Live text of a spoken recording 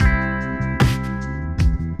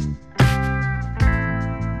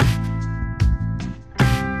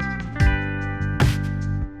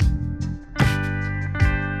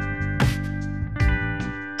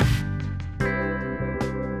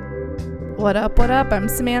What up, what up? I'm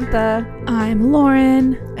Samantha. I'm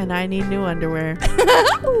Lauren. And I need new underwear.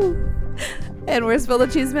 And we're Spill the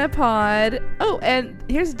Cheesemint Pod. Oh, and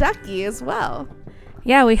here's Ducky as well.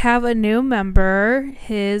 Yeah, we have a new member.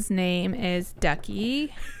 His name is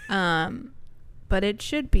Ducky. But it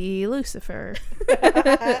should be Lucifer.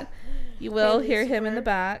 You will Hey, hear Lucifer. him in the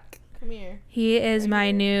back. Come here. He is my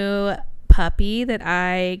new puppy that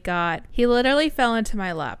I got. He literally fell into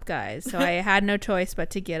my lap, guys. So I had no choice but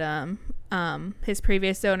to get him. His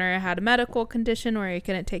previous owner had a medical condition where he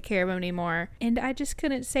couldn't take care of him anymore. And I just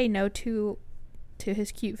couldn't say no to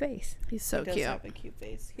his cute face. He's so He does cute. have a cute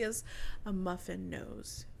face. He has a muffin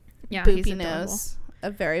nose. Yeah, he's Boopy adorable. nose. A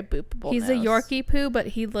very boopable He's nose. a Yorkie poo, but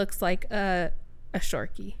he looks like a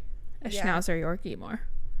Shorkie. A Yeah. Schnauzer Yorkie more.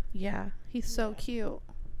 Yeah, he's so cute.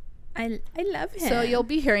 I love him. So you'll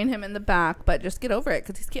be hearing him in the back, but just get over it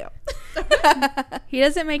because he's cute. He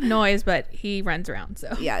doesn't make noise, but he runs around.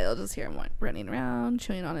 So Yeah, you'll just hear him running around,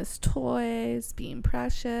 chewing on his toys, being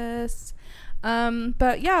precious.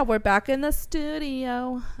 But yeah, we're back in the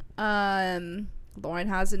studio. Lauren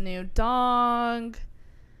has a new dog.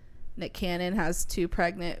 Nick Cannon has 2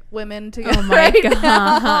 pregnant women together. Oh my right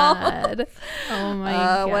now. god. Oh my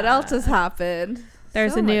god. What else has happened?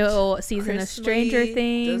 There's So a new much. season Chris of Stranger Lee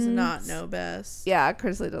Things. does not know best. Yeah,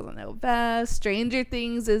 Chrisley doesn't know best. Stranger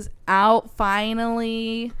Things is out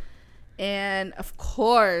finally. And of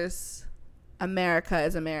course, America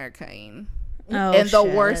is Americaing. Oh, in the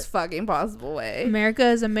shit. worst fucking possible way. America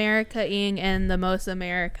is America-ing in the most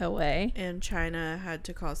America way. And China had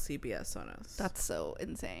to call CBS on us. That's so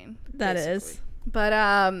insane. That is. Basically. But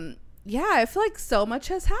yeah, I feel like so much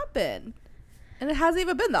has happened. And it hasn't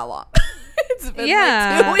even been that long. It's been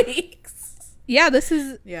Yeah. like 2 weeks. Yeah, this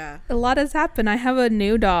is Yeah. a lot has happened. I have a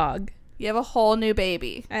new dog. You have a whole new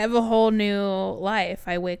baby. I have a whole new life.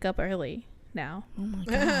 I wake up early now. Oh my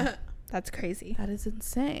god. That's crazy. That is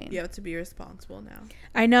insane. You have to be responsible now.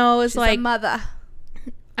 I know. It's She's like a mother.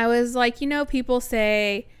 I was like, people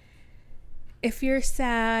say if you're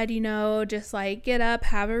sad, just like get up,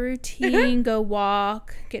 have a routine, go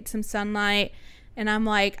walk, get some sunlight. And I'm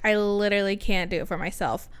like, I literally can't do it for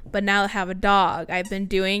myself. But now I have a dog. I've been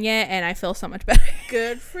doing it and I feel so much better.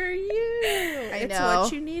 Good for you. It's know.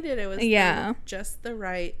 what you needed. It was Yeah. just the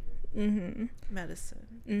right Mm-hmm. medicine.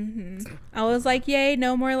 Mm-hmm. I was like, yay,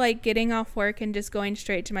 no more like getting off work and just going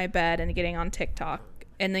straight to my bed and getting on TikTok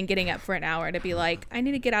and then getting up for an hour to be like, I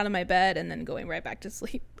need to get out of my bed and then going right back to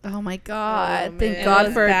sleep. Oh my god. Oh, Thank man. God It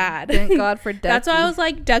was for bad. Thank God for Ducky. That's why I was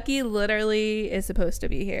like, Ducky literally is supposed to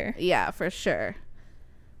be here. Yeah, for sure.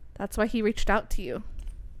 That's why he reached out to you.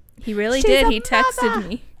 He really She's did. a He texted mother.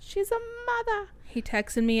 me. She's a mother. He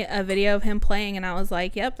texted me a video of him playing and I was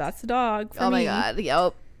like, yep, that's the dog for Oh my me. god.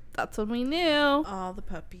 Yep. That's what we knew. All the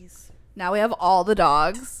puppies. Now we have all the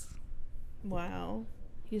dogs. Wow.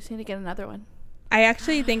 You just need to get another one. I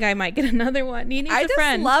actually think I might get another one. He needs I a just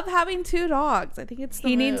friend. love having 2 dogs. I think it's the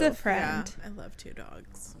He needs a move. friend. Yeah, I love 2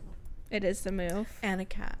 dogs. It is the move. And a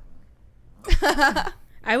cat.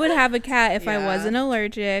 I would have a cat if I Yeah. wasn't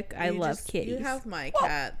allergic. I You love just- kitties. You have my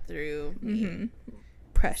cat through me. Mm-hmm.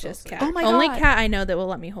 Precious So cat. sweet. Oh my Only God. cat I know that will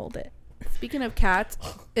let me hold it. Speaking of cats,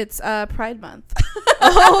 it's Pride Month.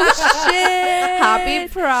 Oh shit! Happy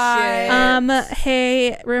Pride.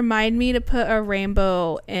 Hey, remind me to put a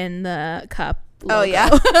rainbow in the cup. Oh logo. yeah.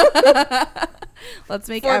 Let's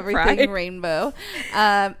make For everything Pride. rainbow.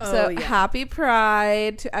 Oh, So yeah. happy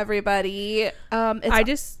Pride to everybody. I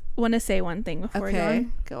just want to say one thing before we go okay.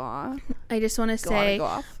 on. Go on. I just want to Go on and say, go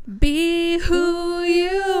off. be who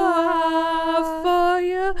you are for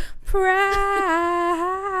your pride.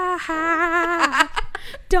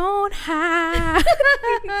 Don't hide.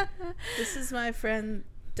 This is my friend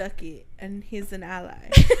Ducky, and he's an ally.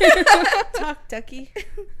 Talk, Ducky.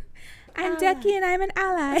 I'm Ducky and I'm an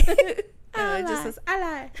ally. No, it just says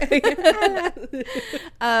ally.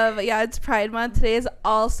 Yeah, it's Pride Month. Today is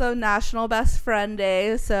also National Best Friend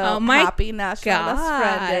Day. So Oh my happy National Best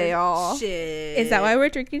Friend Day, y'all. Shit. Is that why we're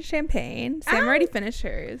drinking champagne? Sam already finished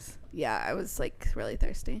hers. Yeah, I was like really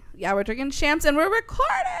thirsty. Yeah, we're drinking champs and we're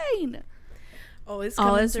recording. Always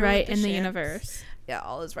All coming is through right with in the champs. universe. Yeah,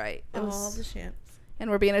 all is right. It All was- the champs. and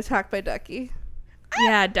we're being attacked by Ducky.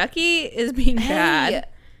 Yeah, Ducky is being bad.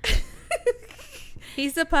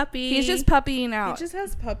 He's a puppy. He's just puppying He out. just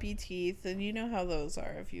has puppy teeth, and you know how those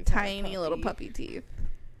are if you've Tiny little puppy teeth.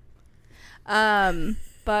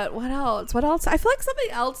 But what else? What else? I feel like something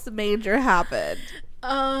else major happened.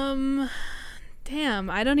 Damn,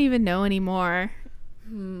 I don't even know anymore.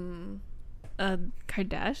 Did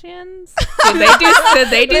Kardashians? Did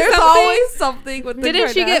they do There's something? always something with the Didn't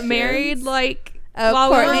she get Kardashians. married like Oh, Well,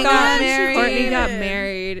 Courtney got she married. Courtney got did.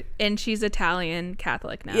 married, and she's Italian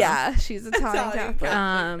Catholic now. Yeah, she's Italian Italian Catholic.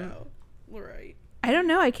 Catholic now. Right. I don't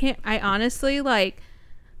know. I honestly, like,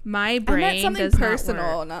 my I meant brain something does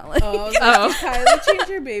personal, not not work. like. Oh, did Kylie change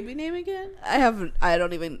her baby name again? I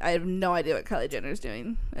have no idea what Kylie Jenner's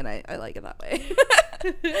doing, and I like it that way.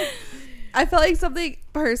 I felt like something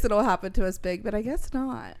personal happened to us big, but I guess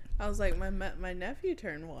not. I was like, my nephew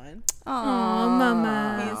turned 1. Aw,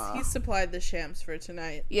 mama. He's supplied the shams for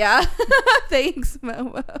tonight. Yeah. Thanks,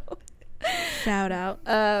 Momo. Shout out.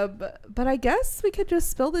 But I guess we could just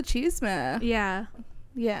spill the cheese, man. Yeah,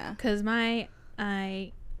 Yeah. because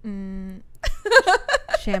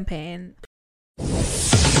champagne.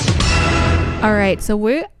 All right, so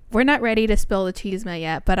we're not ready to spill the cheesema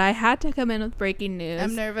yet, but I had to come in with breaking news.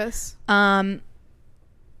 I'm nervous.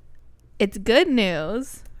 It's good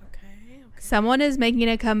news. Okay. Someone is making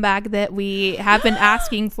a comeback that we have been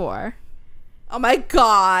asking for. Oh my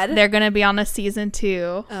god. They're gonna be on a season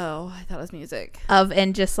 2 Oh, I thought it was music. of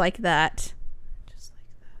And Just Like That. Just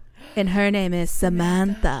like And her name is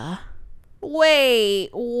Samantha. Wait,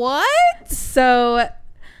 what? So,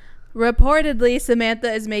 reportedly,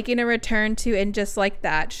 Samantha is making a return to And Just Like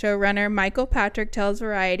That. Showrunner Michael Patrick tells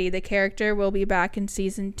Variety the character will be back in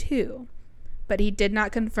season 2. But he did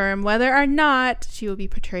not confirm whether or not she will be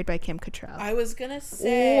portrayed by Kim Cattrall. I was gonna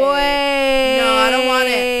say. Wait. No, I don't want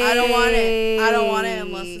it. I don't want it. I don't want it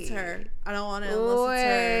unless it's her. I don't want it unless it's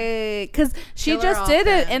her. Because she Kill her just off did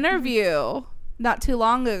an then. interview not too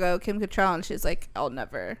long ago, Kim Cattrall, and she's like, I'll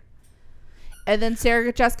never. And then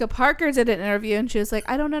Sarah Jessica Parker did an interview, and she was like,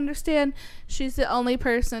 I don't understand. She's the only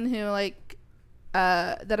person who, like,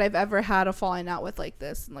 that I've ever had a falling out with like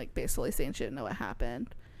this, and, like, basically saying she didn't know what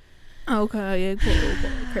happened. Okay, I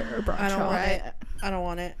don't want Right. it. I don't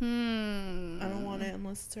want it. Hmm. I don't want it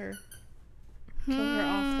unless it's her. Kill her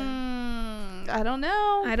off then. I don't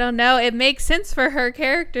know. I don't know. It makes sense for her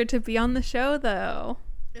character to be on the show, though.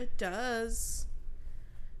 It does.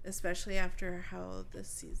 Especially after how this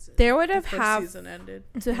season. There would the have first season ended.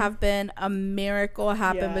 to have been a miracle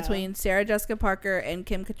happen Yeah. between Sarah Jessica Parker and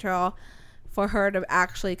Kim Cattrall for her to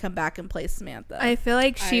actually come back and play Samantha. I feel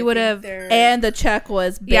like she I would think have. they're- And the check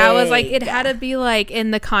was big. Yeah, I was like, it had to be like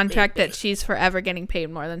in the contract Big. that she's forever getting paid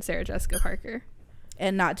more than Sarah Jessica Parker.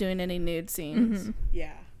 And not doing any nude scenes. Mhm.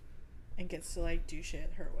 Yeah. And gets to like do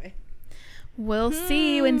shit her way. We'll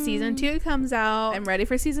see when season 2 comes out. I'm ready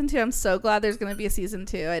for season 2. I'm so glad there's going to be a season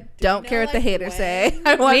 2. I don't know, care what the like, haters when? say.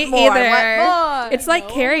 I want Me more. either. I want more. It's like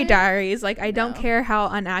know Carrie when? Diaries. Like, I don't No. care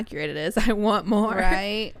how inaccurate it is. I want more.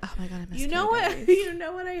 Right? Oh my god, I miss You know Carrie what? Diaries. You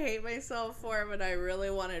know what I hate myself for, but I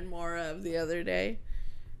really wanted more of the other day.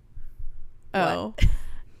 What?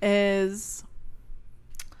 Is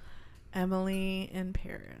Emily in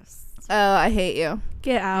Paris. Oh, I hate you.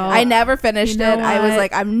 Get out. I never finished You know it. I was what?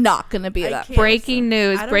 like, I'm not going to be I that. can't. Breaking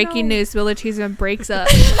news. I don't Breaking know. news. Willa Cheeseman breaks up.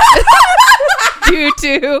 due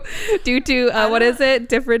to what is it?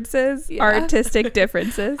 Differences? Yeah. Artistic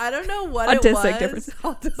differences. I don't know what Autistic it was,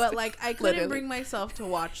 differences. but like I couldn't Literally. bring myself to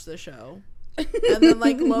watch the show. And then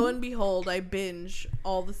like lo and behold, I binge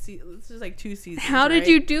all the seasons. This is like 2 seasons. How did right?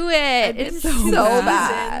 you do I it? binged It's so two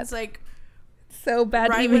bad. seasons, like so bad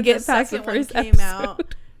to right even when get the past the second one first came episode.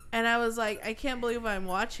 out. And I was like, I can't believe I'm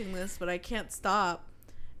watching this, but I can't stop.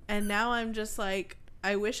 And now I'm just like,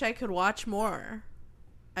 I wish I could watch more.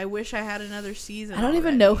 I wish I had another season. I don't even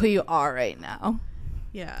already. know who you are right now.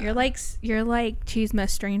 Yeah. You're like Cheesemas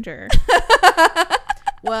Stranger.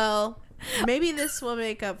 Well, maybe this will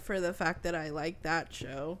make up for the fact that I like that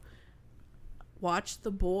show. Watch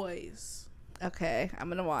The Boys. Okay, I'm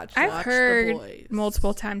going to watch. I've Watch The heard Boys.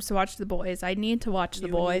 multiple times to watch The Boys. I need to watch The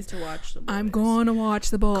You Boys. need to watch The Boys. I'm going to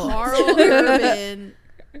watch The Boys. Carl Urban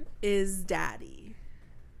is daddy.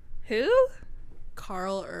 Who?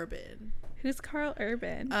 Carl Urban. Who's Carl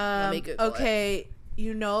Urban? me Google Okay,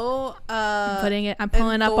 you know I'm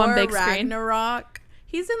pulling up on Thor big screen. Ragnarok.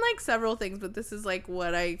 He's in like several things, but this is like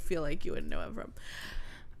what I feel like you would know him from.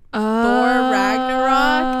 Thor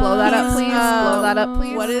Ragnarok. Blow that up, He's, please. Blow that up,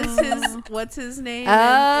 please. What's his name in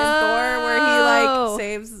Oh. Thor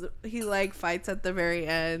where he like fights at the very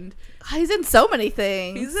end. He's in so many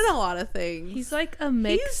things. He's in a lot of things. He's like a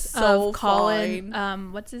mix He's so of Colin.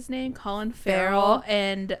 fine. What's his name? Colin Farrell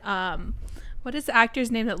and what is the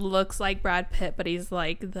actor's name that looks like Brad Pitt, but he's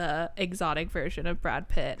like the exotic version of Brad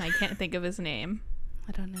Pitt, and I can't think of his name.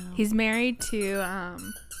 I don't know. He's married to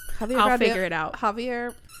Javier I'll Bardem- figure it out.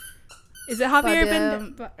 Javier Is it Javier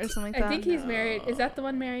Bardem Bardem? or something like that. I think he's married. Is that the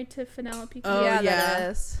one married to Penelope? Oh, yeah, yeah.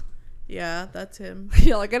 that is. Yeah, that's him.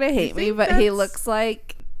 Y'all are gonna hate me, think but he that's- looks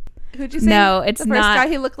like. Who'd you say? No, it's the first not. guy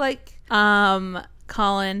he looked like. Colin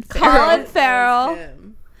Colin Farrell. Colin Farrell.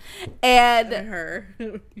 Him And and her.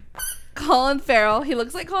 Colin Farrell. He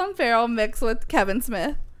looks like Colin Farrell mixed with Kevin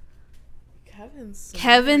Smith.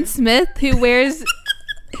 Kevin Smith, who wears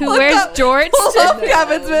Look up- jorts. Pull up No.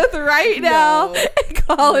 Kevin Smith right now. No. And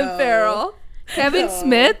Colin No. Farrell. Kevin No.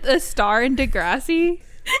 Smith, a star in Degrassi.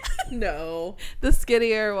 No. The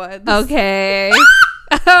skinnier one. Okay.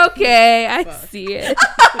 Okay, I Fuck. see it.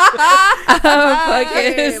 I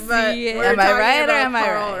Okay, fucking but see it. we're Am I talking right or about am I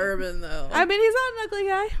Carl right? Urban, though. I mean, he's not an ugly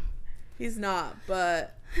guy. He's not,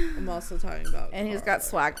 but I'm also talking about. And he's Carl got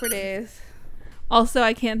swag for days. Also,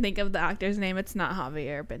 I can't think of the actor's name. It's not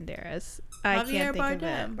Javier Banderas. I Javier can't think of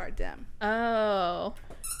Bardem. it. Bardem. Oh.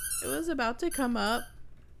 It was about to come up,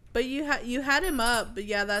 but you had him up. But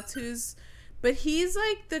yeah, that's who's. But he's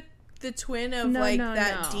like the twin of No, like no,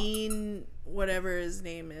 that no. Dean, whatever his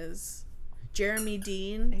name is, Jeremy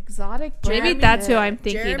Dean. Exotic. Maybe Jeremy. that's who I'm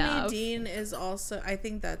thinking Jeremy of. Dean is also. I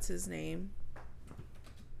think that's his name.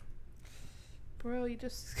 Bro, you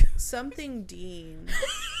just. Something Dean.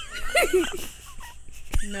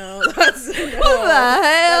 No, that's no. What the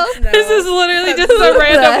hell? That's no. This is literally That's just a What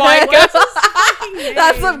random the white heck? guy.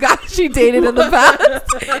 That's some guy she dated in the past.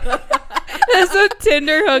 That's a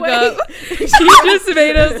Tinder hookup. She just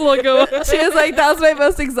made us look away. She was like, "That was my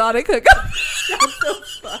most exotic hookup." Shut the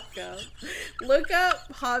fuck up. Look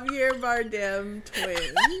up Javier Bardem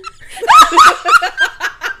twin.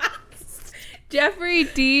 Jeffrey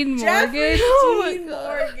Dean Morgan. Jeffrey Oh my Dean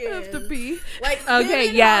God. Morgan. I have to pee. Like Okay, him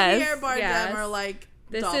and yes, Javier Bardem yes. are like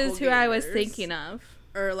This is who I was doppelgangers. thinking of.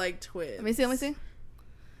 Or like twins. Let me see. Let me see.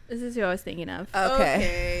 This is who I was thinking of.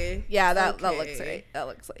 Okay. Yeah, that looks Okay. right. That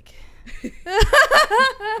looks like.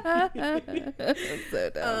 That's so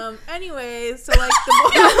dumb. Anyway, so like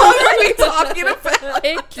the What are we talking about?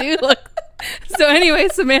 They do look. So anyway,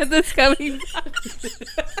 Samantha's coming back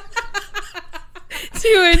to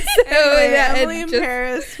anyway, and Emily in just-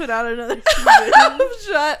 Paris put out another season.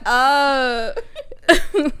 Shut up. I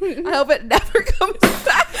hope it never comes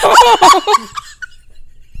back.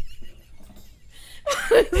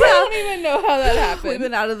 I don't even know how that We've happened.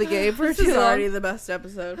 been out of the game for This too is long. already the best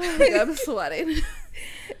episode. I'm sweating.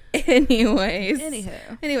 Anyways.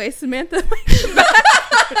 Anywho. Samantha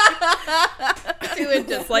doing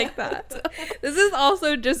just like that. This is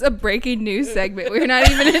also just a breaking news segment. We're not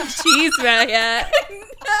even in cheese mat yet.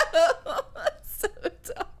 No, that's so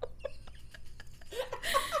dumb.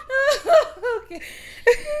 Okay.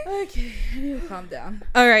 Okay. I need to calm down.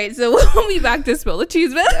 All right, so we'll be back to spill the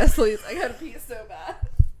cheese mat. Yes, please. I gotta pee so bad.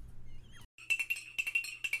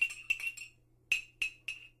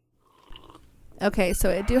 Okay, so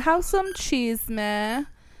I do have some cheese meh.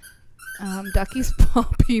 Ducky's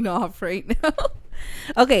popping off right now.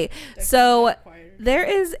 Okay, so there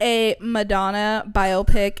is a Madonna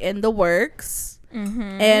biopic in the works.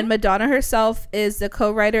 And Madonna herself is the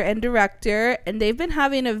co-writer and director, and they've been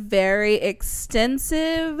having a very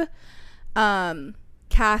extensive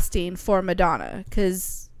casting for Madonna,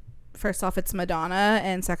 because first off it's Madonna,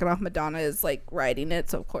 and second off Madonna is like writing it,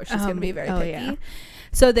 so of course she's gonna be very picky. yeah.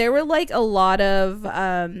 So there were like a lot of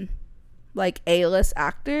like A-list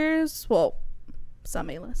actors, well, some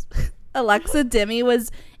A-list. Alexa Demi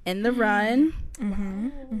was in the run.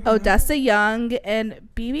 Odessa Young and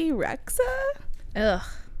BB Rexa. Ugh.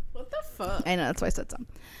 What the fuck? I know, that's why I said some.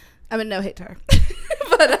 I mean, no hate to her.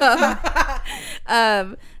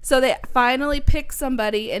 But so they finally picked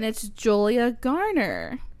somebody, and it's Julia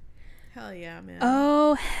Garner. Hell yeah, man.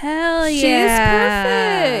 Oh, hell She's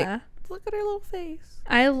yeah. perfect. Look at her little face.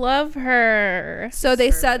 I love her. So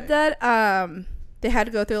they said perfect. that they had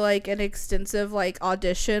to go through like an extensive like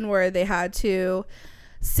audition where they had to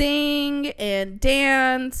sing and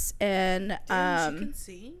dance and Damn, she can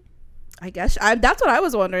sing? I guess that's what I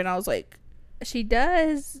was wondering. I was like, She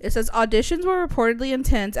does. it says auditions were reportedly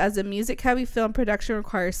intense as a music-heavy film production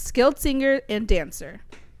requires skilled singer and dancer.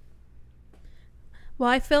 Well,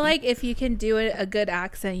 I feel like if you can do a good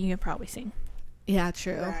accent, you can probably sing. Yeah,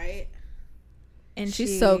 true. Right? And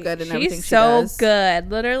She's so good in everything she She's so does. good.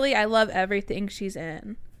 Literally, I love everything she's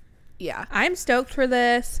in. Yeah, I'm stoked for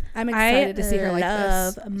this. I'm excited to see her like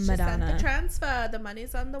this. love She sent the Madonna. transfer. The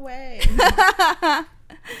money's on the way.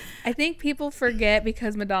 I think people forget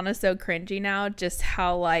because Madonna's so cringy now, just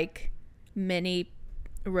how like many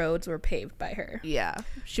roads were paved by her. Yeah,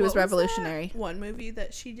 she was What that revolutionary. one movie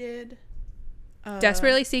that she did.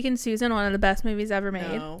 Desperately Seeking Susan, one of the best movies ever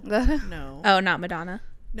made. No. No. Oh, not Madonna.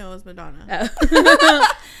 No, it was Madonna. Oh.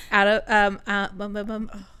 Out of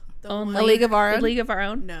The only A League of Our The Own? League of Our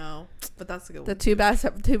Own. No, but that's a good The one.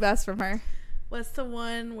 two best from her. What's the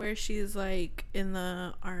one where she's like in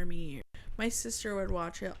the army? My sister would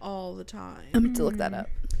watch it all the time. I'm going to look that up.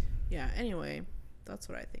 Yeah, anyway, that's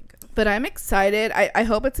what I think of. But I'm excited. I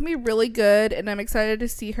hope it's going to be really good, and I'm excited to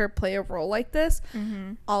see her play a role like this.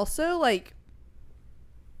 Also, like,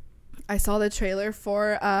 I saw the trailer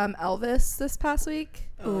for Elvis this past week.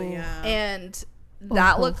 Oh, yeah. And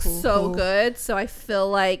that looks so good. So I feel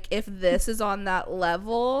like if this is on that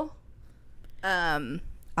level,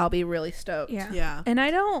 I'll be really stoked. Yeah. And I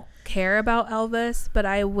don't care about Elvis, but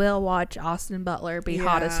I will watch Austin Butler be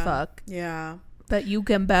hot as fuck. Yeah. But you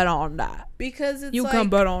can bet on that. Because it's You like, can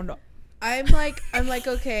bet on that. I'm like,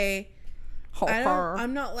 okay. Ho-ho.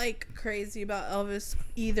 I'm not like crazy about Elvis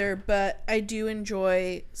either, but I do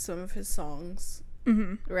enjoy some of his songs.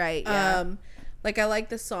 Right. Yeah. Like I like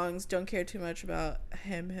the songs, don't care too much about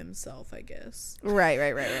himself, I guess. Right.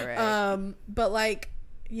 But like,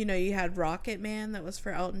 you know, you had Rocket Man that was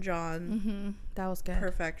for Elton John. That was good.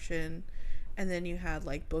 Perfection. And then you had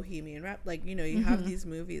like Bohemian Rhapsody. Like, you know, you have these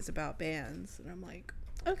movies about bands, and I'm like,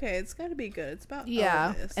 okay, it's got to be good. It's about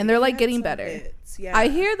Elvis. And they're like he had getting some better. hits. Yeah. I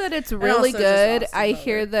hear that it's really also just good. Austin I Butler.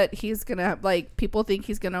 hear that he's gonna like people think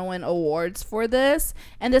he's gonna win awards for this,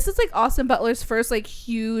 and this is like Austin Butler's first like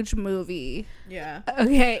huge movie. Yeah.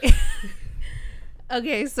 Okay.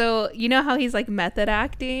 Okay, so you know how he's like method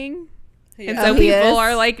acting? And Yeah. so Oh, he people is?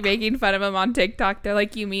 are like making fun of him on TikTok. They're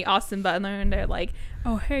like, you meet Austin Butler, and they're like,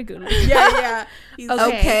 oh, hey, good. Yeah. He's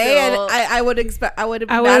Okay, still- and I would expect I would have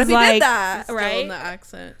I been mad was if he like- did that. still right? in the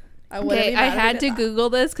accent. I wouldn't Okay, be I mad if he had did to that. Google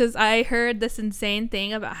this because I heard this insane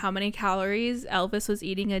thing about how many calories Elvis was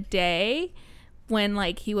eating a day when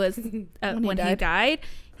like he was when he died.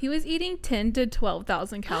 He was eating 10 to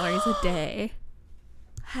 12,000 calories a day.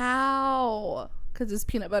 How? Because it's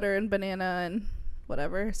peanut butter and banana and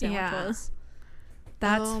whatever sandwich Yeah. was.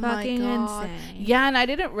 That's Oh my fucking God. insane. Yeah, and I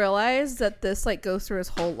didn't realize that this like goes through his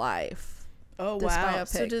whole life. Oh this wow!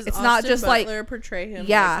 So biopic. does It's Austin not just, like- Butler portray him?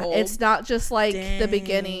 Yeah, like, old? it's not just like the Dang.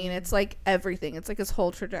 beginning. It's like everything. It's like his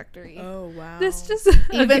whole trajectory. Oh wow! This just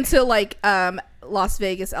Even to like Las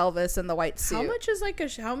Vegas Elvis and the white suit. how much is like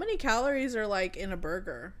how many calories are like in a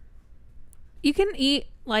burger? you can eat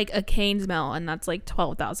like a Cane's Mill and that's like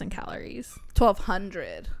 12,000 calories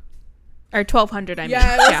 1,200. or 1,200. I mean,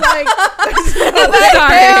 Yeah, it was like Sorry.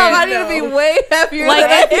 Damn, I need to be way heavier like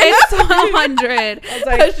than I am. it's 1,200. I was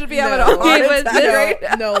like, I should be having a no. heart Okay, but attack this- right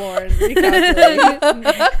now. No, Lauren,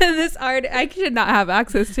 recalculate. This art, I should not have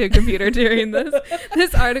access to a computer during this.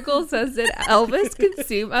 This article says that Elvis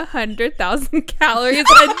consumed 100,000 calories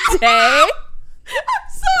a day.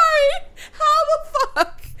 I'm sorry. How the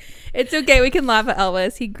fuck? It's okay. We can laugh at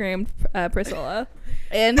Elvis. He groomed Priscilla.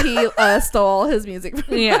 And he stole his music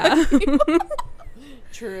from Yeah.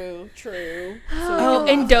 True. Oh,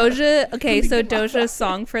 and Doja. Okay, so Doja's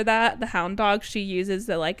song for that, the Hound Dog, she uses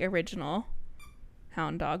the like original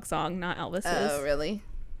Hound Dog song, not Elvis's. Oh, really?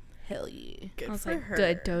 Hell yeah. Good I was for like, her.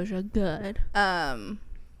 good, Doja, good.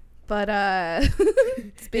 But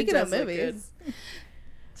speaking of does look movies,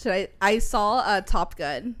 I saw Top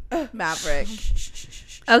Gun Maverick.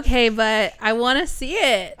 Okay, but I want to see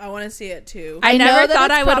it. I want to see it too. I know never that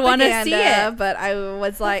thought it's I would want to see propaganda, it. but I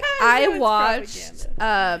was like, know I it's watched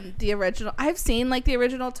the original. I've seen like the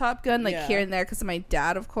original Top Gun, like Yeah. here and there, because of my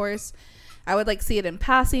dad, of course. I would like see it in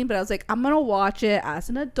passing, but I was like, I'm gonna watch it as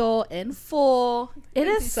an adult in full. It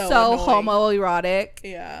is So so annoying. homoerotic,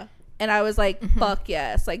 Yeah. and I was like, fuck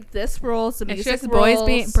yes, like this rules. The It's music just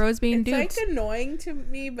rules. bros being It's dudes. like annoying to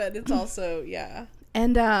me, but it's also yeah.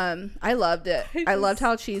 And I loved it. I loved just-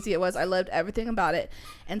 how cheesy it was. I loved everything about it.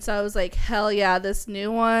 And so I was like, hell yeah, this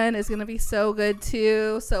new one is going to be so good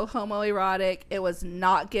too. So homoerotic. It was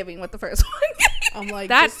not giving what the first one gave. I'm like,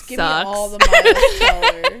 That just give sucks. me all the Miles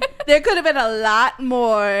Teller. There could have been a lot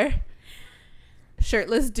more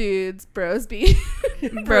shirtless dudes, bros being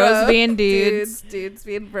being dudes. dudes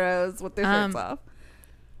being bros with their shirts off.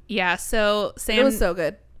 Yeah, so It was so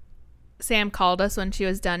good. Sam called us when she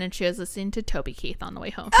was done and she was listening to Toby Keith on the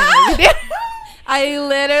way home from the movie. I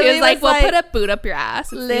literally She was like, "We'll put a boot up your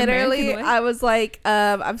ass." It's the literally, American way. I was like,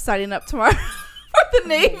 I'm signing up tomorrow for the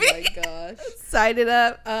Navy. Oh my gosh. Sign it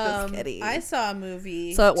up. Just kidding. I saw a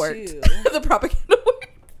movie. So it worked. too. The propaganda worked.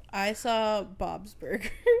 I saw Bob's Burgers.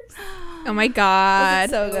 Oh my god!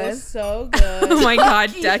 So It good. was so good. Oh my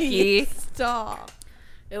god, Ducky! Stop.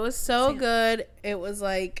 It was so good. It was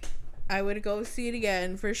like I would go see it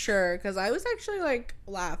again for sure because I was actually like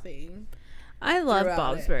laughing. I love throughout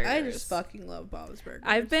Bob's it. Burgers. I just fucking love Bob's Burgers.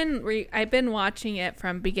 I've been watching it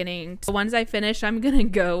from beginning to once I finish, I'm gonna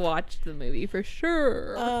go watch the movie for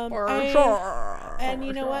sure. And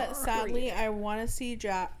you know what? Sadly, I want to see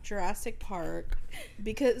Jurassic Park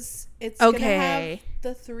because it's Okay. gonna have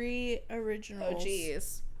the 3 originals. Oh,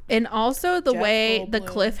 jeez. And also the Jeff way the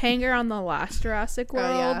Goldblum. cliffhanger on the last Jurassic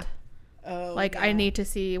World. Oh, Like, yeah. I need to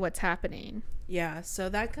see what's happening. Yeah, so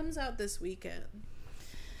that comes out this weekend.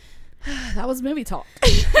 That was movie talk.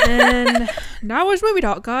 And that was movie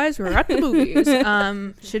talk, guys. We're at the movies.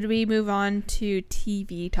 Should we move on to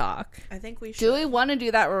TV talk? I think we should. Do we want to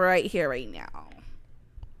do that right here, right now?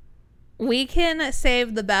 We can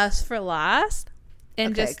save the best for last.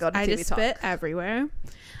 And Okay, just go to I TV just talk. spit everywhere.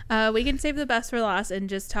 We can save the best for last and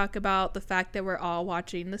just talk about the fact that we're all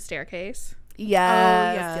watching The Staircase.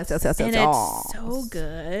 Yes. Yes. And it's so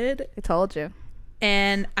good. I told you.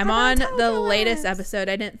 And I'm I on don't the tell latest us. episode.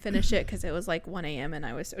 I didn't finish it because it was like 1 a.m. and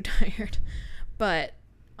I was so tired. But,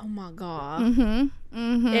 oh my God.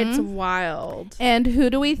 It's wild. And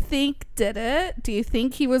who do we think did it? Do you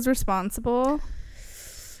think he was responsible?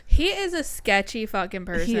 He is a sketchy fucking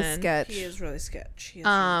person. He's sketch. He is really sketch.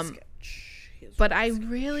 But I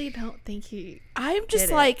really don't think he... I'm just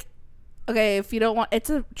did it. like, okay, if you don't want,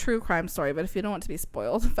 it's a true crime story, but if you don't want to be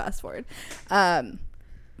spoiled, fast forward.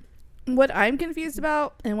 What I'm confused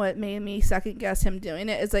about and what made me second guess him doing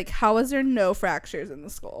it is like, how is there no fractures in the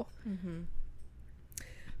skull?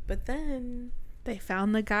 But then They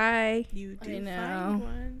found the guy you do I know. find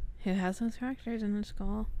one. who has those fractures in his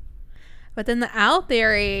skull. But then the owl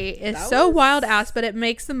theory is That so was- wild ass, but it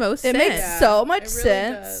makes the most It sense. makes so much it really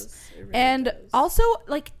sense. does. It really And does. also,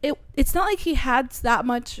 like, it's not like he had that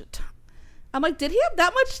much I'm like, did he have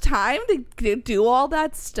that much time to do all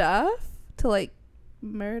that stuff? To, like,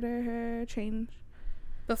 murder her, change?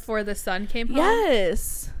 Before the sun came home.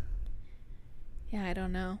 Yes. Yeah, I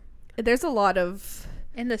don't know. There's a lot of...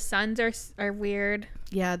 And the sons are weird.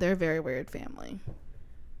 Yeah, they're a very weird family.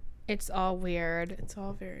 It's all weird. it's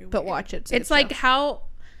all very weird. But watch it. It's like how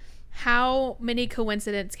many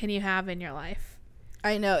coincidences can you have in your life?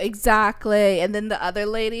 I know, exactly. And then the other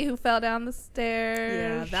lady who fell down the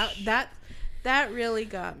stairs. Yeah, that really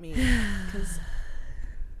got me. 'Cause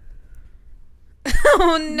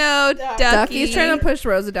Oh no, Ducky. Ducky's trying to push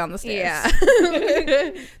Rosa down the stairs.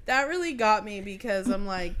 Yeah. that really got me because I'm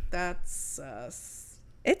like, that's sus.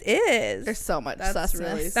 It is. There's so much That's susness.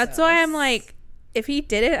 really That's why I'm like, if he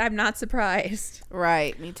did it, I'm not surprised.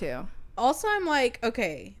 Right, me too. Also, I'm like,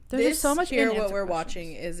 okay, There's just so much here. What unanswered we're questions.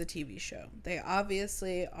 watching is a TV show. They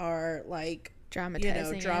obviously are like,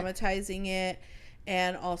 Dramatizing. dramatizing it,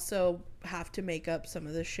 and also have to make up some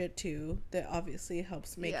of the shit too. That obviously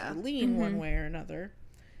helps make Yeah. you lean one way or another.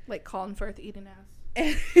 Like Colin Firth eating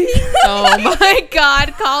ass. Oh my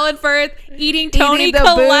God, Colin Firth eating Tony Eating the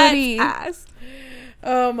Collette's booty. ass.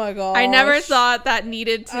 Oh my god! I never thought that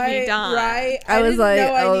needed to be done. Right? I was didn't like,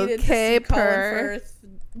 know I needed to okay, see Colin per. Firth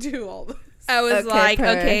do all this. I was Okay, like, per.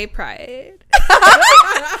 okay, pride.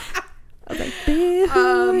 I was like, be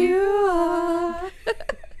who you are.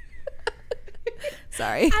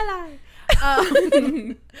 Sorry.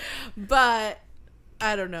 But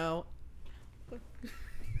I don't know.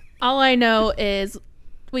 All I know is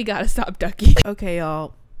we gotta stop Ducky. Okay,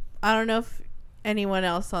 y'all. I don't know if anyone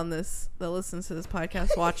else on this that listens to this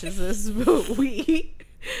podcast watches this, but we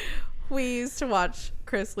used to watch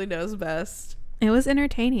Chrisley Knows Best. It was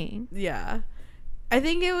entertaining. Yeah. I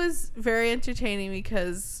think it was very entertaining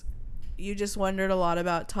because you just wondered a lot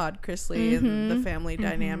about Todd Chrisley and the family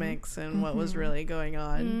dynamics and what was really going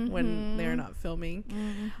on when they're not filming.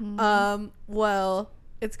 Well,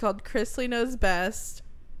 it's called Chrisley Knows Best,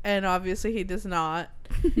 and obviously he does not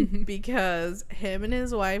because him and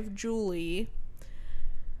his wife Julie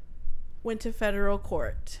went to federal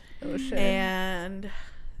court Oh shit. and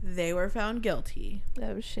they were found guilty.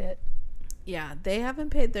 Oh shit. Yeah, they haven't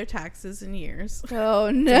paid their taxes in years. Oh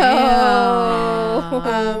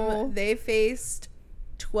no. They faced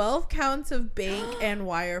 12 counts of bank and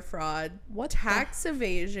wire fraud, tax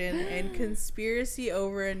evasion, and conspiracy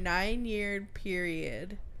over a 9-year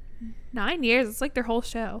period. 9 years. It's like their whole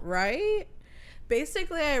show. Right?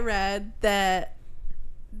 Basically, I read that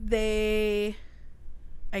they,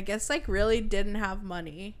 I guess, like, really didn't have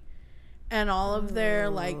money. And all of their,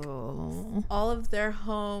 like, all of their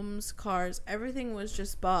homes, cars, everything was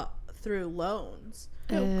just bought through loans.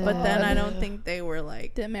 But then I don't think they were,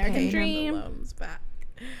 like, The American paying dream. the loans back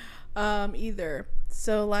either.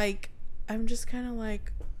 So, like, I'm just kind of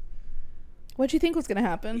like, What'd you think was gonna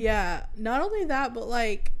happen? yeah, not only that, but,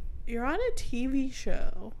 like, you're on a TV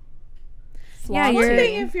show. Yeah, One you're-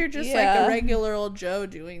 thing if you're just like Yeah. a regular old Joe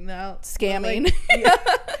doing that. Scamming. Like, yeah,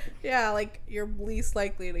 yeah, like you're least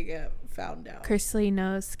likely to get found out. Chrisley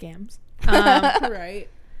knows scams. Right?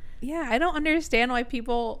 Yeah, I don't understand why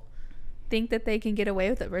people think that they can get away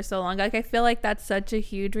with it for so long. Like, I feel like that's such a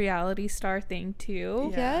huge reality star thing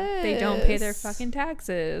too. Yeah. They don't pay their Yes. fucking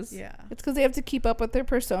taxes. Yeah. It's because they have to keep up with their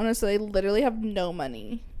persona, so they literally have no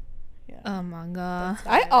money. Yeah. Oh my god.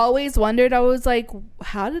 I always wondered, I was like,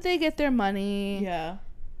 how did they get their money? Yeah.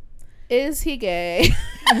 Is he gay?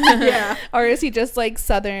 Yeah. Or is he just like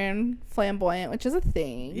Southern flamboyant, which is a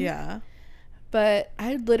thing? Yeah. But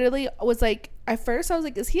I literally was like, at first I was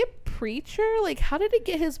like, is he a preacher? Like, how did he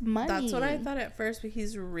get his money? That's what I thought at first, but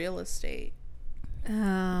he's real estate.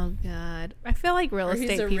 Oh god. I feel like real Or estate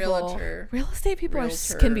he's a people realtor. Real estate people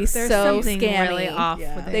Realtor. can be there's so something scammy. really off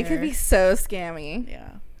Yeah. with They could their- be so scammy. Yeah.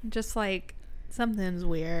 just like something's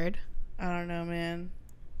weird. I don't know, man.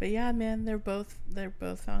 But yeah, man, they're both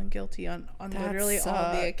found guilty on That literally all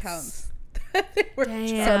the sucks. accounts that they were Damn.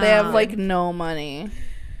 trying. So they have Yeah. like no money.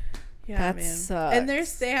 Yeah, That man. sucks. And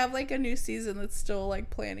they have like a new season that's still like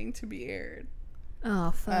planning to be aired. Oh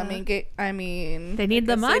fuck. I mean, they need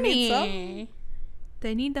the guess they need money.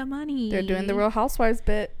 They need the money. they're doing the Real Housewives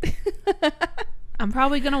bit. I'm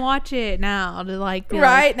probably gonna watch it now to like be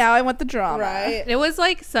Right like- now, I want the drama. Right. it was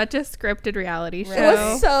like such a scripted reality show. It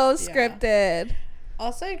was so Yeah. scripted.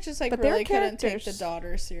 Also, I just like But they're really couldn't take the characters.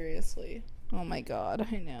 daughter seriously. Oh my god,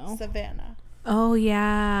 I know. Savannah. Oh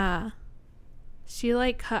yeah. She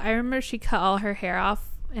like cut. I remember she cut all her hair off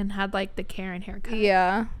and had like the Karen haircut.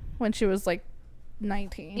 Yeah, when she was like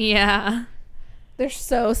 19. Yeah. They're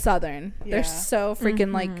so Southern. Yeah. They're so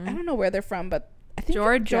freaking like, Mhm. I don't know where they're from, but I think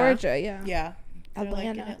Georgia. Georgia, yeah. Yeah. They're like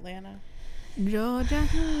in Atlanta. Atlanta. Georgia.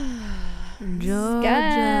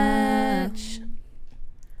 Georgia. Sketch.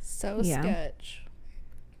 So Yeah. sketch.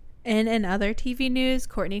 And in other TV news,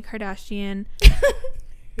 Kourtney Kardashian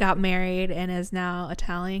got married and is now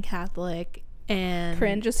Italian Catholic and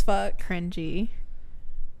Cringe as fuck. cringy.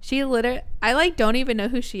 She literally, I like don't even know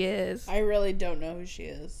who she is. I really don't know who she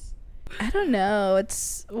is. I don't know.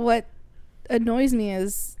 It's what annoys me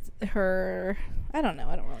is her. I don't know.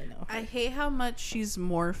 I don't really know. I hate how much she's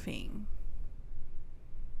morphing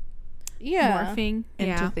Yeah. Morphing.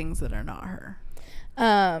 into Yeah. things that are not her.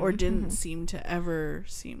 Or didn't seem to ever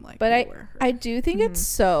seem like But they were her. I do think it's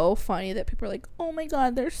so funny that people are like, oh my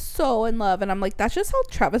god, they're so in love. And I'm like, that's just how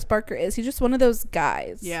Travis Barker is. He's just one of those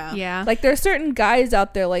guys. yeah. Yeah. Like, there are certain guys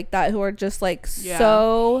out there like that who are just like Yeah.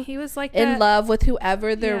 so He was like in that. love with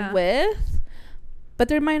whoever they're Yeah. with. But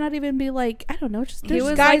there might not even be like, I don't know, just He there's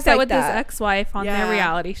was guys like that with that. his ex-wife on their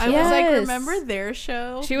reality show. I was like, Yes. remember their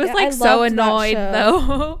show? She was Yeah, like I so loved that annoyed show.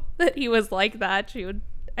 though that he was like that. She would.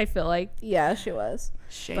 I feel like Yeah, she was.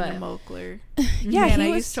 Shayna but- Moakler. Yeah, Man, he I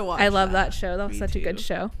was. used to watch I love that show. That was Me such a good too.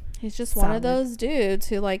 show. He's just one of Solid. those dudes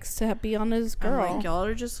who likes to be on his I'm girl. like, y'all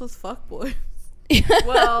are just with fuckboys.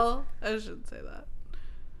 Well, I shouldn't say that.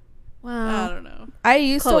 I Wow. don't know. I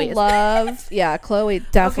used Chloe to is. love. Yeah, Chloe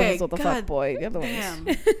definitely Okay, is with the God fuck boy. The other ones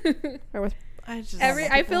Damn. are with. I just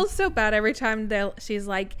I feel so bad every time she's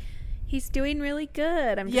like, he's doing really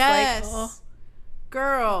good. I'm just yes, like, oh,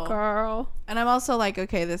 girl. girl. And I'm also like,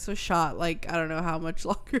 okay, this was shot like I don't know how much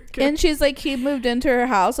longer ago. And she's like, he moved into her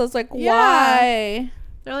house. I was like, Yeah. why?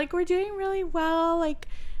 They're like, we're doing really well. Like,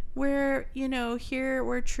 we're here.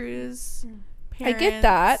 We're True's I parents. get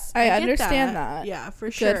that. I get understand that. Yeah, for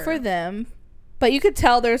sure. Good for them. But you could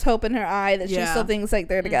tell there's hope in her eye that she Yeah. still thinks like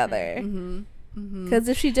they're together. Mm-hmm. Mm-hmm. Because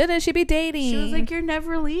if she didn't, she'd be dating. She was like, "You're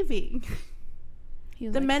never leaving." He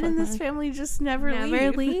was The like, men in "Fuck this my-" family just never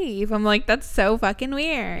Never leave. leave. I'm like, that's so fucking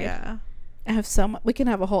weird. Yeah. I have so much. We can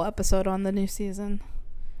have a whole episode on the new season.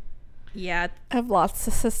 Yeah. I have lots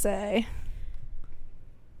to say.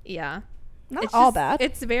 Yeah. Not It's all just- bad.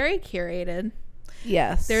 It's very curated.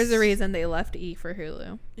 Yes. There's a reason they left E for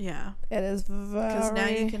Hulu. Yeah. It is very. Because now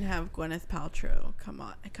you can have Gwyneth Paltrow come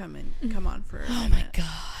on for a Oh minute my god.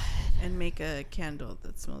 and make a candle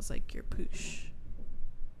that smells like your poosh.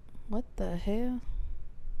 What the hell?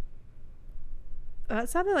 That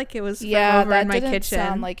sounded like it was from Yeah, over that in my didn't kitchen.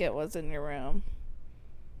 sound like it was in your room.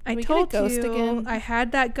 I we get a told ghost you again? I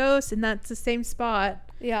had that ghost, and that's the same spot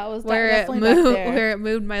Yeah, it was where it definitely back moved, there. where it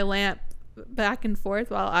moved my lamp back and forth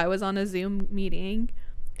while I was on a Zoom meeting.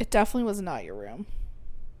 It definitely was not your room.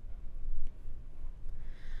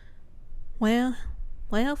 Well,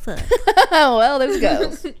 fuck. Well, there's a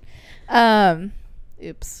ghost.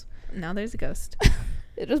 Oops. Now there's a ghost.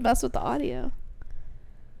 It just messed with the audio.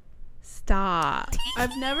 Stop.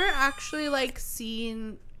 I've never actually like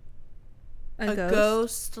seen A a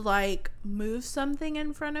ghost like move something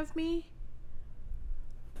in front of me.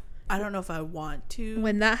 I don't know if I want to.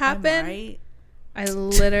 When that happened, I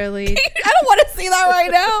literally I don't want to see that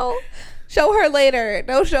right now. Show her later.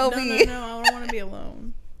 Don't show me. No, I don't want to be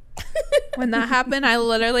alone. when that happened, I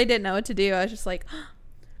literally didn't know what to do. I was just like,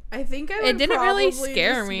 I think I would It didn't really probably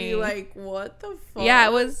scare just me. be like, what the fuck? yeah,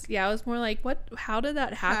 it was more like, what? How did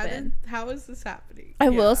that happen? How is this happening? I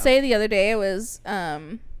will say the other day it was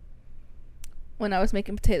when I was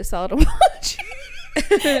making potato salad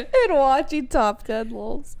and watching Top Gun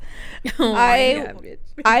lols. Oh my God, bitch.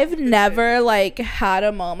 I've never like had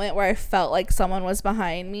a moment where I felt like someone was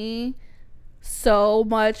behind me so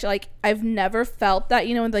much. Like I've never felt that,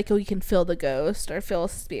 you know, when like, oh, you can feel the ghost or feel a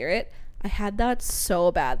spirit. I had that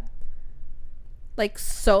so bad. Like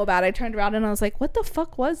so bad. I turned around and I was like, what the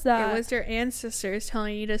fuck was that? It was your ancestors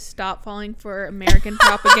telling you to stop falling for American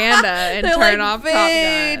propaganda and They're turn like, off Top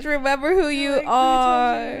 "Bitch, Gun remember who you Like,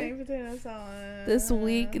 are. potato salad. This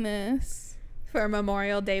weakness. for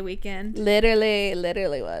Memorial Day weekend.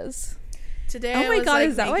 Literally was. Today, Oh I my was, God, like,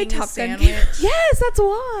 is that why making a Top Gun sandwich. Yes, that's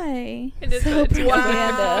why. It is So good.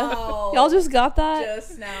 propaganda. Wow. Y'all just got that?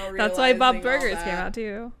 Just now That's why Bob realizing all Burgers came that. out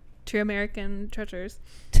too. True American treasures.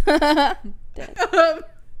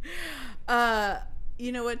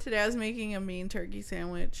 You know what? Today I was making a mean turkey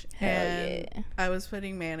sandwich, Hell and yeah. I was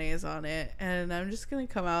putting mayonnaise on it, and I'm just gonna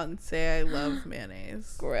come out and say I love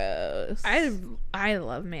mayonnaise. Gross. I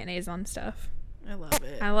love mayonnaise on stuff. I love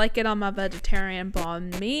it. I like it on my vegetarian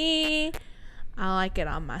banh mi. I like it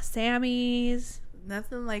on my Sammys.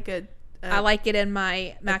 Nothing like a I like it in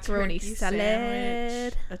my macaroni turkey salad.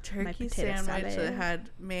 sandwich. A turkey potato sandwich salad. that had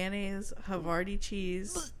mayonnaise, Havarti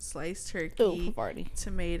cheese, sliced Oh, turkey, Havarti.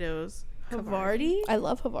 tomatoes. Havarti? Havarti? I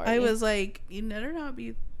love Havarti. I was like, you better not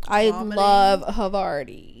be. I vomiting. love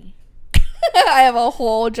Havarti. I have a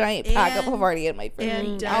whole giant pack of And- Havarti in my fridge. And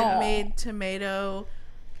Oh. Dad made tomato,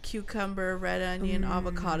 cucumber, red onion,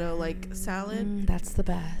 avocado like salad. That's the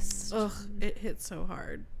best. Ugh, it hit so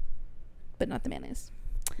hard. But not the mayonnaise.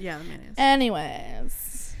 Yeah, the mayonnaise.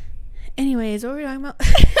 Anyways, what were we talking about?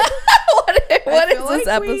 what I is feel this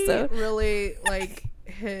like we episode? really like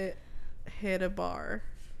hit a bar.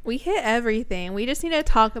 We hit everything. We just need to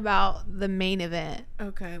talk about the main event.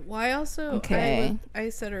 Okay. Well, I also Okay. I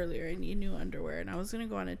said earlier I need new underwear, and I was gonna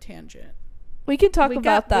go on a tangent. We can talk we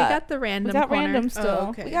about that. We got the random. We got corner. random still. Oh,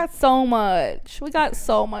 okay. We got so much. We got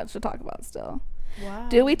so much to talk about still. Wow.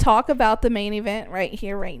 Do we talk about the main event right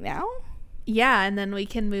here, right now? Yeah, and then we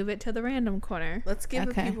can move it to the random corner. Let's give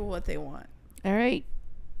Okay. the people what they want. All right.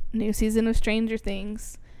 New season of Stranger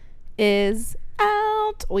Things is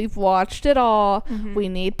out. We've watched it all. Mhm. We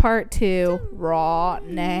need part 2 raw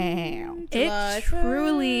now. July It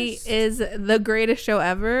truly 1st. is the greatest show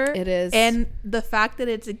ever. It is. And the fact that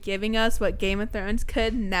it's giving us what Game of Thrones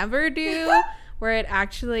could never do, where it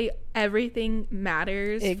actually everything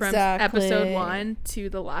matters from Exactly. episode 1 to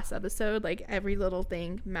the last episode. Like every little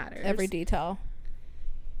thing matters. Every detail.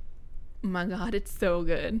 Oh my God, it's so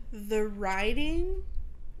good. The writing,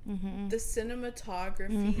 Mm-hmm. the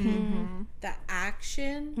cinematography, Mm-hmm. the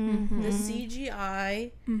action, Mm-hmm. the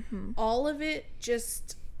CGI, Mm-hmm. all of it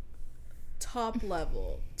just top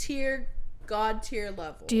level, god tier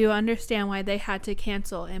level. Do you understand why they had to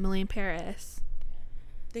cancel Emily in Paris?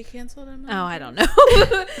 They canceled him? Oh, I don't know.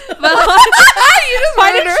 But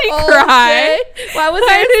why did she cry? Why was Why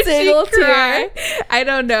there a did single she cry? tear? I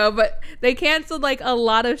don't know, but they canceled like a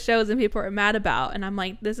lot of shows and people were mad about, and I'm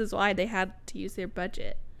like, this is why they had to use their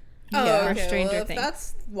budget. Oh, Yeah. okay. Stranger Well, if Things.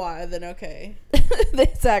 that's why, then okay.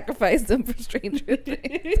 They sacrificed them for Stranger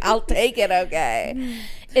Things. I'll take it, okay.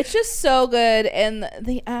 It's just so good, and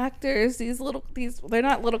the actors, they're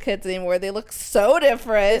not little kids anymore. They look so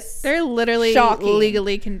different. They're literally Shocking.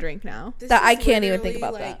 legally can drink now. This That I is can't even think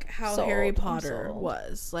literally, about like, that. how Sold. Harry I'm Potter sold.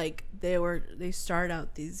 was. Like they start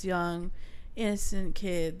out these young, innocent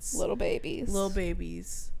kids, Little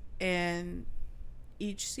babies, and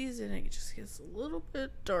each season it just gets a little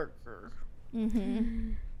bit darker.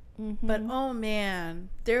 Mm-hmm. Mm-hmm. But oh man,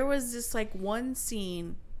 there was this like one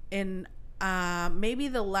scene in maybe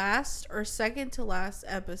the last or second to last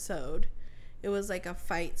episode. It was like a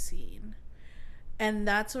fight scene, and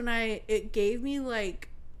that's when it gave me like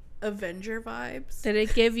Avenger vibes. Did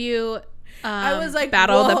it give you I was like,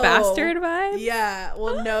 Battle of the whoa. Bastard vibes? Yeah,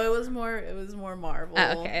 well, no, it was more Marvel,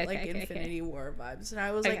 okay, like okay. Infinity War vibes, and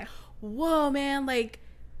I was Okay. like, whoa, man, like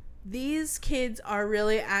these kids are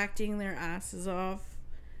really acting their asses off.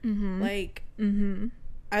 Mm-hmm. Like, Mm-hmm.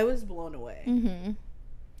 I was blown away. Mm-hmm.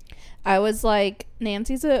 I was like,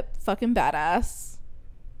 Nancy's a fucking badass.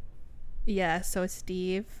 Yeah, so is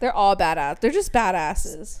Steve. They're all badass. They're just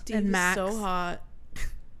badasses. Steve And is Max. so hot.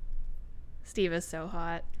 Steve is so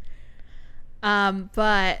hot.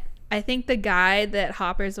 But I think the guy that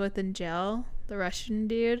Hopper's with in jail, the Russian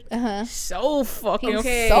dude, Uh-huh. so fucking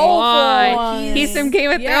Okay. So fun. fun. He's from Game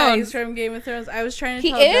of Yeah, Thrones. he's from Game of Thrones. I was trying to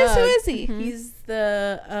He tell is? Doug. Who is he? He's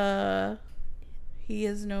the he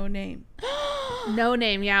has no name. No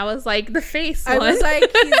name. Yeah, I was like the face I one. was like,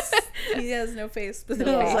 he has no face, but then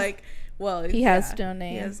I was Yeah. like, well, He has no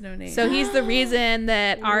name. He has no name. So he's the reason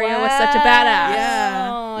that Arya was such a badass.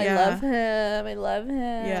 Yeah. I Yeah. love him. I love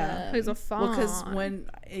him. Yeah. He's a fun. Well, because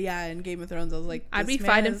in Game of Thrones, I was like, I'd be this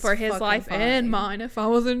man fighting is for his fucking life fine. and mine if I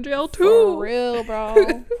was in jail For too. real, bro.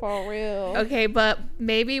 For real. Okay, but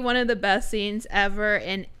maybe one of the best scenes ever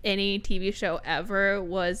in any TV show ever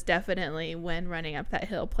was definitely when Running Up That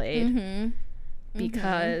Hill played. Mm-hmm.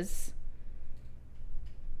 Because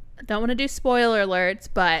I don't want to do spoiler alerts,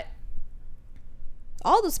 but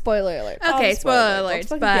All the spoiler alerts. All Okay, the spoiler Let's alerts,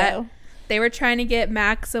 fucking but go. they were trying to get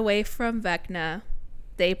Max away from Vecna.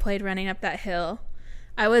 They played Running Up That Hill.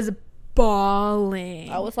 I was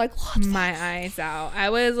bawling I was like, what? my eyes out. I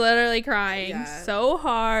was literally crying Yeah. so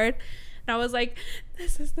hard. And I was like,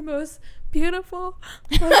 this is the most beautiful,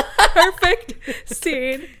 most perfect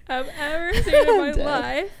scene I've ever seen in my I'm dead.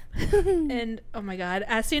 life. And oh my God,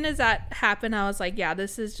 as soon as that happened, I was like, yeah,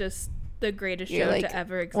 this is just the greatest You're show like to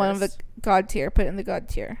ever exist. One of the God tier. Put it in the God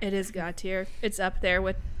tier. It is God tier. It's up there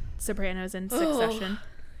with Sopranos and Succession.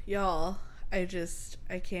 Y'all, I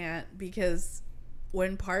can't, because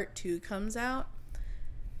when part 2 comes out,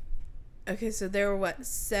 okay, so there were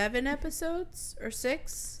 7 episodes or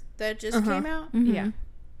 6 that just came out? Mhm. Yeah.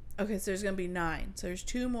 Okay, so there's gonna be 9, so there's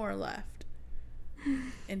 2 more left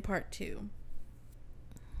in part 2,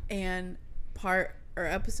 and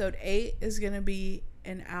episode 8 is gonna be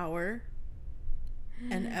an hour,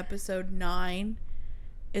 and episode 9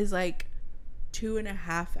 is like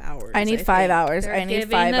 2.5 hours. I need 5 think. hours. They're I need giving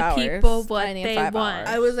 5 the hours. people what I need they 5 want. hours.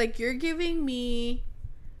 I was like, you're giving me,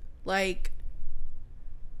 like,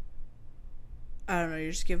 I don't know,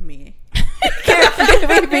 you're just giving me.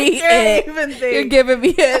 giving me can't it. even think. You're giving me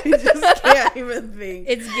I it. just can't even think.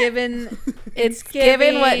 It's given. It's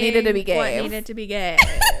given what needed to be What gave. needed to be gave.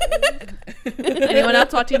 Anyone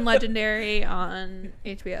else watching Legendary on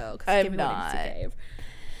HBO? 'Cause I'm give me what needs to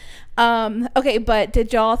not. give. Okay, but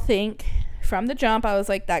did y'all think from the jump? I was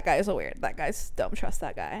like, that guy's a weird. That guy's don't trust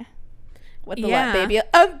that guy. With the Yeah. baby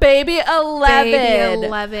 11. Baby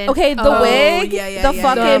 11. Okay, the Oh, wig, yeah, yeah, the yeah,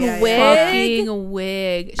 fucking yeah, yeah. wig. Fucking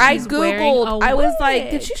wig. I She's wearing googled. a I was like,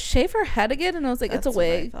 wig. did she shave her head again? And I was like, it's a That's what I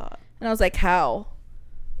wig. thought. And I was like, how?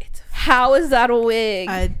 It's How is that a wig?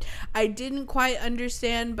 I didn't quite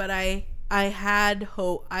understand, but I had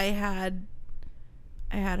hope. I had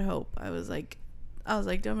hope. I was like,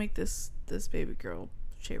 don't make this baby girl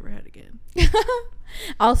shave her head again.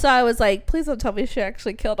 Also, I was like, please don't tell me she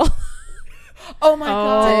actually killed all. Oh my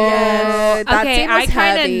god! Yes. That Okay, scene was I kinda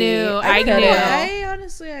heavy. knew. I could've. knew. I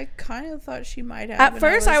honestly, I kind of thought she might have. At and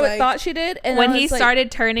first, I was like, thought she did, and when I he was like-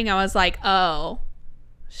 started turning, I was like, oh,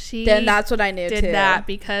 she then that's what I knew did too. that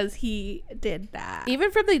because he did that.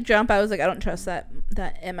 Even from the jump, I was like, I don't trust that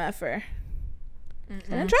MFer. I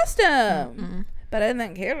didn't trust him, but I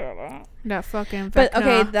didn't care. That fucking. But okay,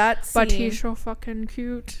 Vecna. that scene, But he's so fucking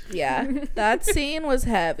cute. yeah, that scene was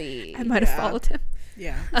heavy. I might have Yeah. followed him.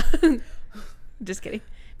 Yeah, Just kidding.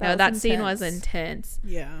 That No, was that scene was intense. intense.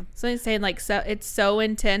 yeah. So I'm saying, like, so it's so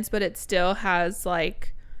intense, but it still has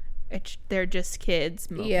like, they're just kids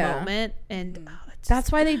Yeah. moment, and it's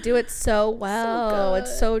That's why they do it so well. good.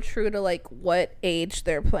 It's so true to like what age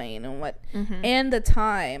they're playing and what Mhm. and the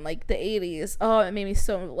time, like the 80s. Oh, it made me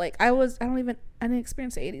so like I didn't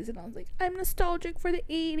experience the 80s, and I was like, I'm nostalgic for the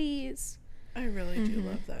 80s. I really do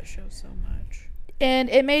love that show so much. And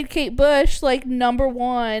it made Kate Bush like number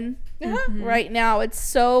 1 Mm-hmm. right now. It's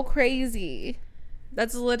so crazy.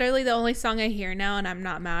 That's literally the only song I hear now, and I'm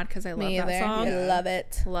not mad because I love Me that either. song. I love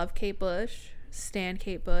it. Love Kate Bush, stan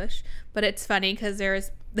Kate Bush. But it's funny because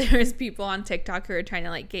there's people on TikTok who are trying to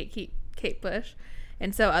like gatekeep Kate Bush,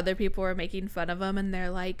 and so other people were making fun of them, and they're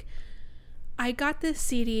like, I got this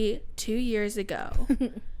CD 2 years ago.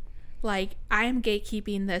 Like, I am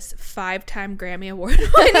gatekeeping this 5-time Grammy Award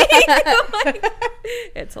winning. Like,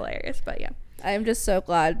 it's hilarious, but yeah. I'm just so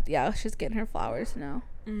glad. Yeah, she's getting her flowers now.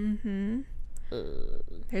 Mm-hmm.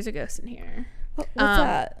 There's a ghost in here. What's Um,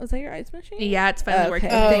 that? Was that your ice machine? Yeah, it's finally Okay. working.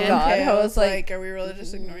 Oh, again. God. okay. I I was was like- like, are we really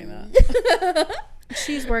just ignoring that?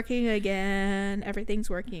 She's working again. Everything's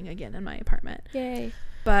working again in my apartment. Yay.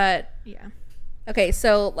 But yeah. Okay,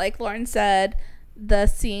 so like Lauren said, the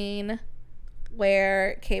scene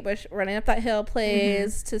where Kate Bush running up that hill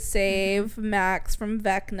plays to save Max from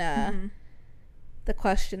Vecna. Mhm. The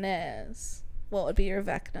question is, what would be your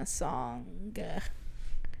Vecna song?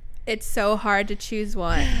 It's so hard to choose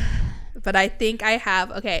one. but I think I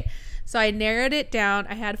have. Okay, so I narrowed it down.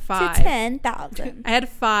 I had 5. To 10,000. I had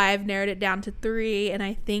 5, narrowed it down to 3, and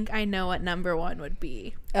I think I know what number 1 would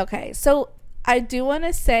be. Okay, so I do want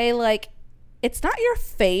to say, like, it's not your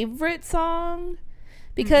favorite song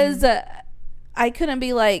because I couldn't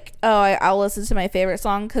be like, oh, I'll listen to my favorite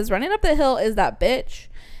song, because Running Up the Hill is that bitch,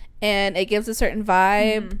 and it gives a certain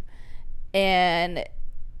vibe, and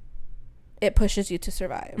it pushes you to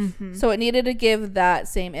survive. So it needed to give that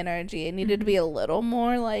same energy. It needed to be a little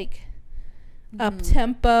more like up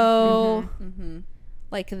tempo,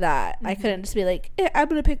 like that. I couldn't just be like, I'm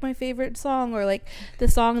gonna pick my favorite song, or like the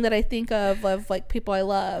song that I think of like people I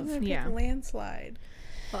love. Yeah. Landslide.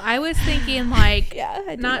 Well, I was thinking like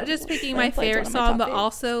I do not love just picking Landslide. my favorite It's one of my song, top but faves.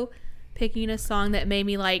 also picking a song that made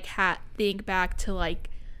me like think back to like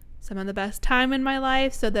some of the best time in my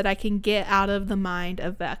life, so that I can get out of the mind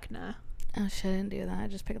of Vecna. Oh shit, I didn't do that. I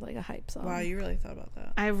just picked like a hype song. Wow, you really thought about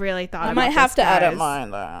that. I really thought I about might have this, to edit guys.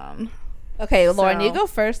 mine then. Okay, Lauren, you So, go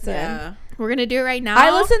first then. Yeah. We're gonna do it right now. I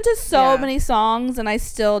listen to so Yeah. many songs and I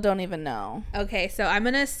still don't even know. Okay, so I'm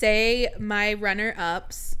gonna say my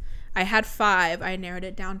runner-ups. I had 5. I narrowed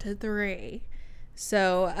it down to 3.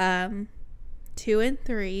 So 2 and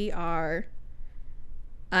 3 are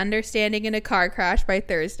 "Understanding in a Car Crash" by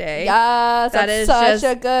Thursday. Yes, That that's is such just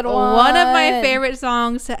a good one. One of my favorite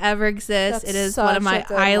songs to ever exist. That's It is one of such my a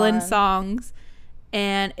good island one. songs,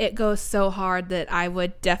 and it goes so hard that I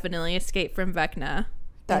would definitely escape from Vecna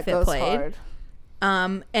That if it goes played.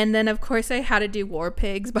 hard. And then of course I had to do "War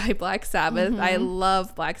Pigs" by Black Sabbath. I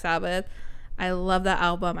love Black Sabbath. I love that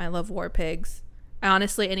album. I love War Pigs.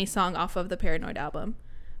 Honestly, any song off of the Paranoid album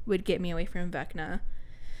would get me away from Vecna.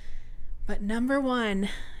 But number 1,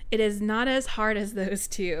 it is not as hard as those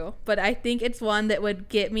two, but I think it's one that would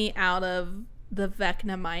get me out of the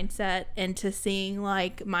Vecna mindset into seeing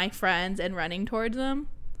like my friends and running towards them.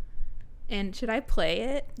 And should I play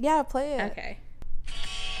it? Yeah, play it. Okay.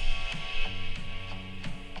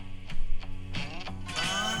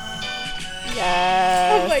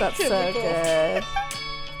 Yes, Like that's typical. so good.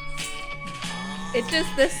 It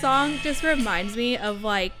just, this song just reminds me of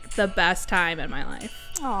like the best time in my life.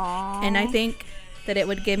 Aww. And I think that it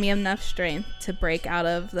would give me enough strength to break out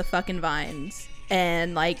of the fucking vines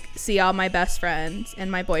and like see all my best friends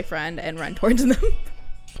and my boyfriend and run towards them.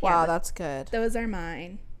 Wow, Yeah. that's good. Those are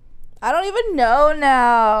mine. I don't even know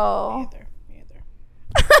now. Me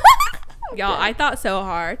either. Y'all, I thought so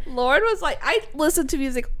hard. Lauren was like, I listened to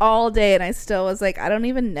music all day and I still was like, I don't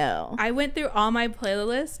even know. I went through all my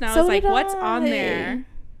playlists and I So was like, did what's on I. there?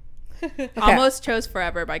 Almost chose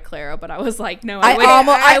Forever by Clairo, but I was like, no, I would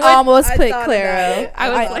almost I picked thought about Clairo. it. I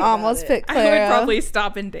was I like- almost picked I would Clairo. probably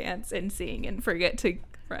stop and dance and sing and forget to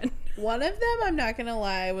run. One of them, I'm not gonna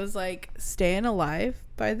lie, was like "Staying Alive"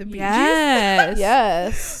 by the Bee Gees. Yes.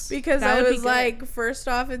 Yes. Because That I would be was good. like, first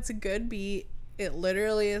off, it's a good beat. It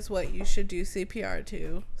literally is what you should do CPR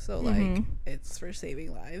to. So like, it's for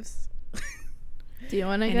saving lives. Do you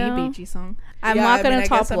want to Any go? Bee Gees song. I'm Yeah, not I going mean,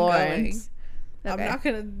 to I top guess I'm Lauren's. I'm Okay. not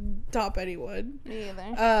gonna top anyone. Me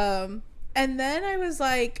either. And then I was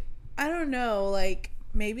like, I don't know, like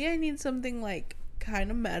maybe I need something like kind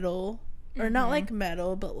of metal, or not like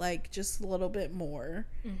metal, but like just a little bit more.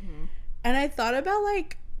 And I thought about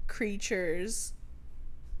like Creatures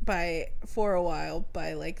for a while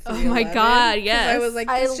by like Oh 311. my God, 'Cause yes. I was like,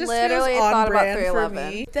 I this just literally feels on thought about brand for 311.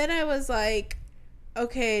 me. Then I was like,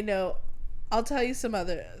 okay, no, I'll tell you some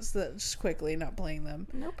others that just quickly, not playing them.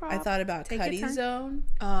 No I problem. thought about Take your Cuddy time. Zone.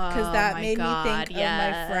 Because that made me think of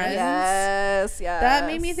my friends. Yes, yes. That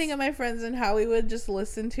made me think of my friends and how we would just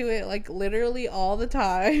listen to it like literally all the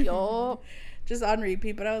time. Yup. Just on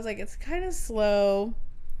repeat. But I was like, it's kind of slow.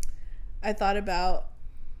 I thought about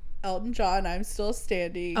Elton John, I'm Still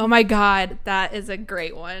Standing. Oh my God, that is a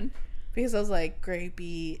great one. Because I was like, great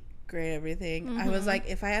beat, great everything. I was like,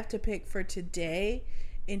 if I have to pick for today,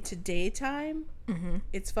 into daytime,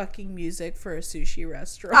 it's fucking music for a sushi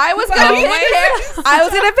restaurant. I was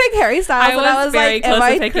gonna pick Harry Styles, and I was very like, close if to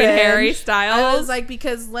I picking could. Harry Styles. I was like,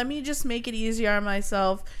 because let me just make it easier on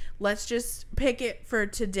myself. Let's just pick it for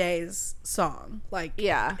today's song. Like,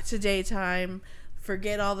 Yeah, today time.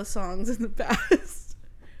 Forget all the songs in the past.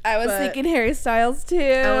 I was But thinking Harry Styles too.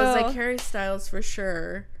 I was like, Harry Styles for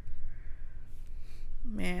sure.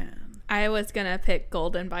 Man. I was gonna pick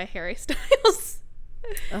Golden by Harry Styles.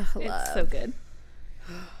 Ugh, It's love. so good.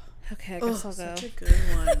 Okay, I Oh, guess I'll go. such a good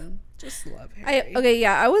one. Just love Harry.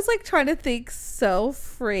 I was like trying to think so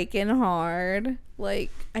freaking hard.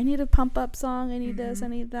 Like, I need a pump up song. I need this. I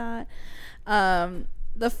need that.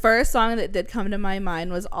 The first song that did come to my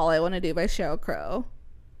mind was "All I Want to Do" by Sheryl Crow.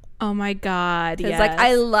 Oh my god, It's yes. like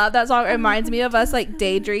I love that song. It reminds me of us like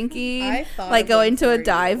day drinking, I thought like of going one to a for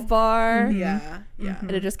dive you. bar, Yeah.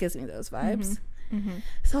 and it just gives me those vibes. Mm-hmm.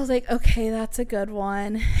 So I was like, okay, that's a good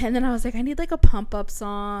one. And then I was like, I need like a pump up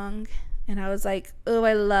song. And I was like, oh,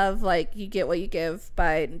 I love like You Get What You Give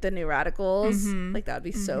by the New Radicals. Like that would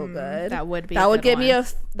be so good. That would be. That a would good get me one.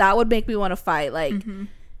 that would make me want to fight, like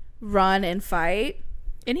run and fight.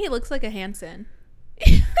 And he looks like a Hanson.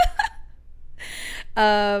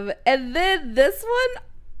 And then this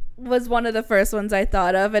one was one of the first ones I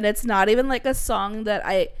thought of, and it's not even like a song that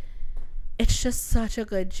it's just such a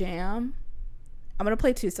good jam. I'm gonna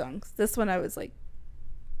play 2 songs. This one I was like,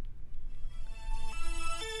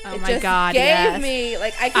 Oh it my just god, gave yes. me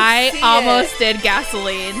like I almost did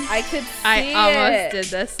Gasoline. I could see I almost it. did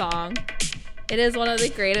this song. It is one of the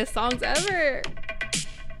greatest songs ever.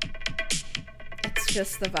 It's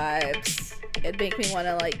just the vibes. It make me want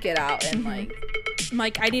to like get out and like I'm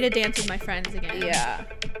like, I need to dance with my friends again. yeah.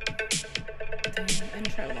 Damn,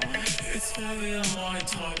 intro long. This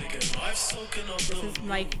is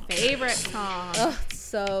my favorite song. Oh, it's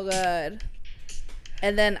so good.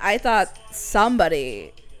 And then I thought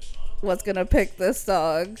somebody was gonna pick this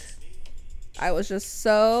song. I was just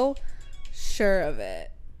so sure of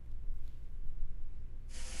it.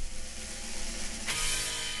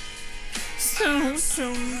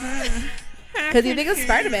 Because you think of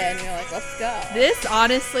Spider-Man, you're like, let's go. This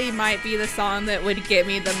honestly might be the song that would get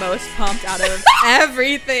me the most pumped out of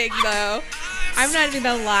everything, though. I'm not even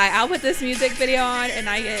gonna lie. I'll put this music video on and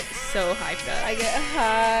I get so hyped up. I get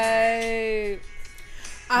hype.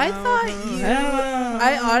 I thought you.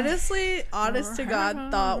 I honestly, honest to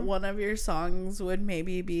God, thought one of your songs would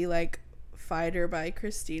maybe be like "Fighter" by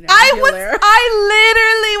Christina Aguilera.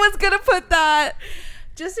 I literally was gonna put that.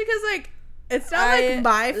 Just because, like, it's not like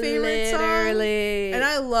my favorite song, Literally. and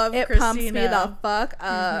I love It Christina. pumps me the fuck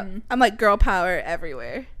up. I'm like girl power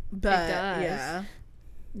everywhere. but It does. yeah,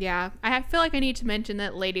 Yeah, I feel like I need to mention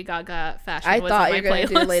that Lady Gaga fashion I was thought on you my were gonna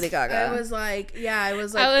playlist. do Lady Gaga. I was like,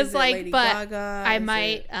 is it Lady but Gaga? I Is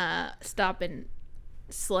might it- stop and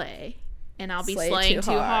slay, and I'll be Slay slaying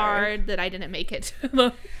too too hard. hard. that I didn't make it to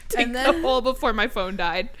the, And the then- hole before my phone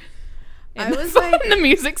died. And I the was phone- like- the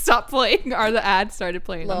music stopped playing, or the ad started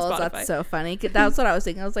playing Lol, on Spotify. that's so funny. That's what I was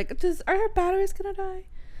thinking. I was like, are her batteries gonna die?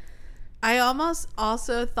 I almost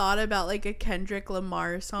also thought about like a Kendrick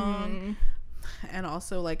Lamar song, and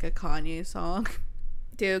also like a Kanye song.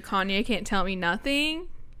 Dude, Kanye Can't Tell Me Nothing.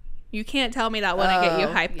 You can't tell me that wouldn't get you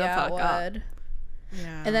hyped the fuck up.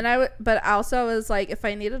 Yeah, And then but also I was like, if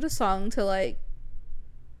I needed a song to like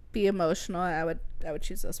be emotional, I would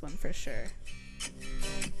choose this one for sure.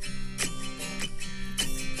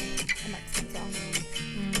 A Mexican song.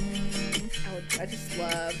 I just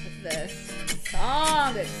love this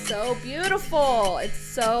song. It's so beautiful. It's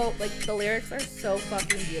so like the lyrics are so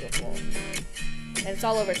fucking beautiful, and it's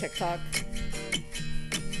all over TikTok.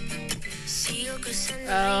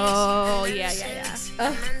 Oh, yeah.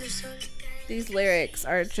 Ugh. These lyrics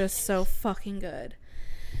are just so fucking good.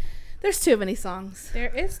 There's too many songs. There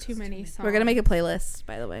is too many songs. We're gonna make a playlist,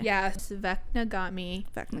 by the way. Yeah, Vecna Got Me.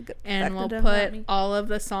 And we'll Vecna put Me. all of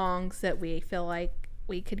the songs that we feel like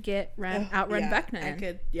we could get outrun Vecna in.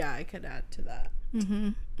 I could add to that.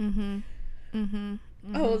 Mm-hmm.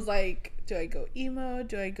 I was like, do I go emo?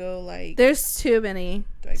 Do I go like? There's too many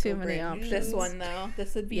Do I go too many brand new? options. This one though,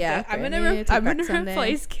 this would be. Yeah, good. I'm brand gonna new, I'm Take gonna Back Sunday.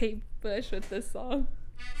 replace Kate Bush with this song.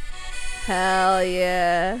 Hell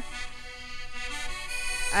yeah.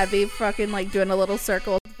 I'd be fucking like doing a little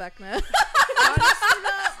circle with Vecna.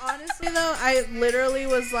 Honestly though, I literally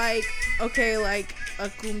was like, okay, like a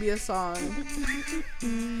cumbia song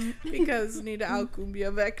because need to out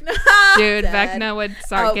cumbia Vecna. Dude, Dead. Vecna would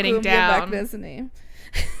start getting Cumbia down. Vecna's the name.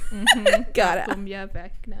 Mhm. Got it. Cumbia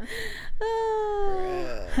Vecna.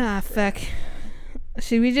 Oh. Ah, fuck.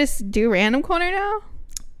 Should we just do random corner now?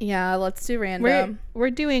 Yeah, let's do random. We're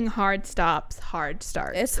doing hard stops, hard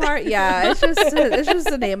starts. It's hard. Yeah, it's just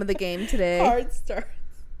the name of the game today. Hard starts,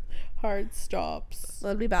 hard stops,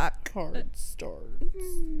 We'll be back. hard starts.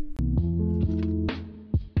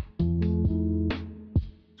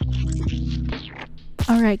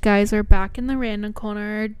 All right, guys, we're back in the random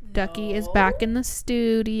corner. Ducky is back in the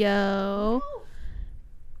studio.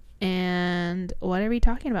 And what are we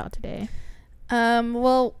talking about today?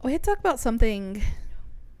 Well, we had talked about something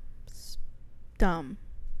dumb.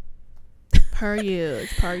 Per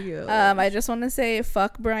use. I just want to say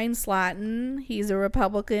fuck Brian Slatton. He's a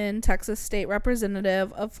Republican Texas state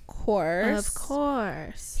representative, of course. Of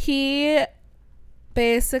course. He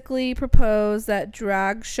basically proposed that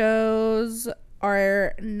drag shows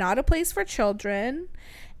are not a place for children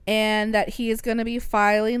and that he is going to be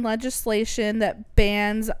filing legislation that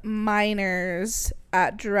bans minors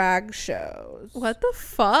at drag shows. What the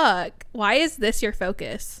fuck? Why is this your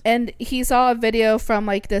focus? And he saw a video from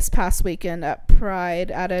like this past weekend at Pride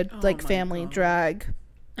at a like my family God. drag,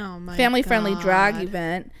 Oh my family friendly drag God.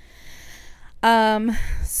 event.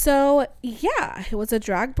 So yeah, it was a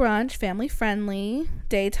drag brunch, family friendly,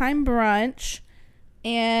 daytime brunch,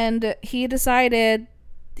 and he decided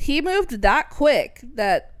he moved that quick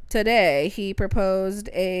that today he proposed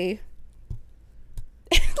a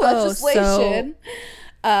legislation.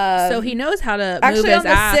 So he knows how to move actually his on the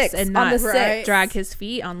ass 6th, and on not the 6th. drag his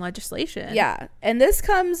feet on legislation. Yeah, and this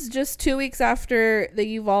comes just 2 weeks after the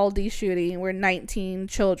Uvalde shooting where 19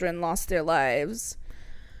 children lost their lives.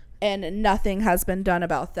 And nothing has been done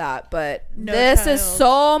about that. But No this is child.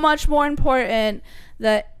 so much more important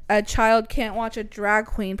that a child can't watch a drag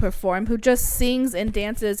queen perform who just sings and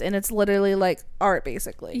dances, and it's literally like art,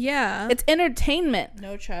 basically. Yeah. It's entertainment.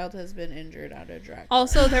 No child has been injured at a drag.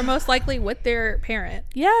 Also, they're most likely with their parent.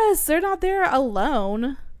 Yes, they're not there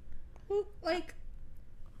alone. Like,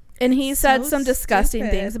 And he said So some disgusting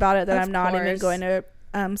stupid. things about it that Of I'm not even course. going to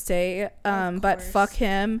say. But course. fuck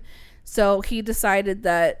him. So he decided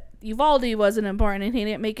that Uvalde wasn't important, and he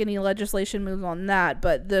didn't make any legislation moves on that.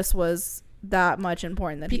 But this was that much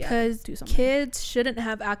important that he had Because to do something. kids shouldn't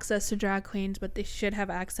have access to drag queens, but they should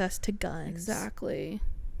have access to guns. Exactly.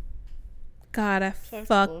 God, I Such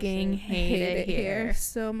fucking bullshit. hate it here.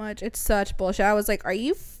 so much. It's such bullshit. I was like, are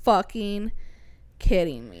you fucking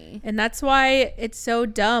kidding me? And that's why it's so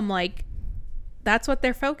dumb. Like, that's what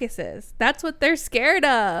their focus is. That's what they're scared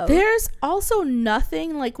of. There's also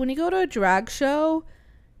nothing like when you go to a drag show,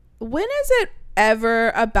 when is it ever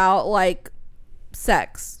about like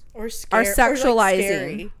sex or or scary,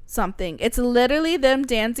 sexualizing something? It's literally them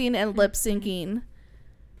dancing and lip syncing and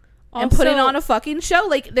Also- putting on a fucking show.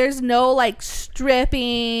 Like there's no like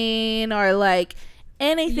stripping or like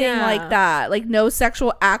anything Yeah. like that. Like no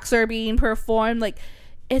sexual acts are being performed. Like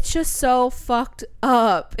it's just so fucked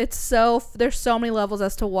up. It's so there's so many levels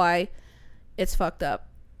as to why it's fucked up.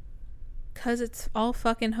 Because it's all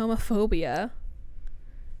fucking homophobia.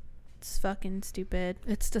 It's fucking stupid.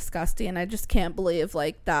 It's disgusting. I just can't believe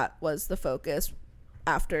like that was the focus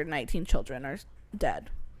after 19 children are dead.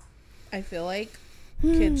 I feel like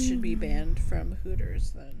kids should be banned from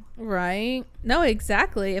Hooters then. Right? No,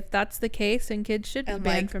 exactly. If that's the case, then kids should be And,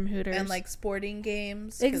 banned like- from Hooters. And like sporting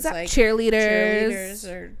games. 'cause, Exactly. like, Cheerleaders.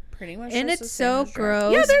 cheerleaders are pretty much And just the it's same so as drag.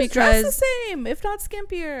 gross. Yeah, they're dressed the because same, if not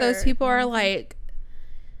skimpier. those people are like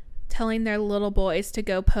telling their little boys to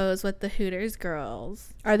go pose with the Hooters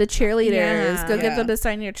girls. are the cheerleaders. Yeah. Go get Yeah. them to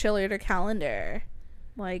sign your cheerleader calendar.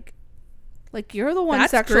 Like, Like you're the one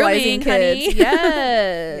That's sexualizing grooming, kids. honey.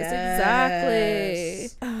 Yes, Yes.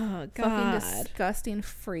 exactly. oh Fucking god, disgusting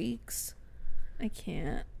freaks. I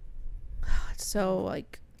can't. It's so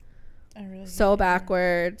like I really so hate it.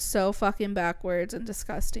 backwards, so fucking backwards and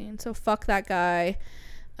disgusting. So fuck that guy.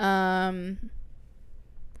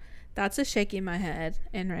 That's a shaking my head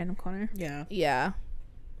in random corner. Yeah. Yeah.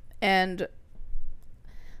 And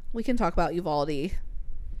we can talk about Uvalde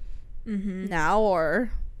Mm-hmm. now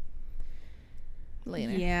or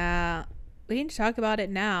later. Yeah, we can talk about it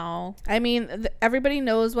now. I mean, everybody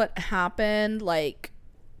knows what happened. Like,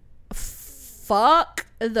 fuck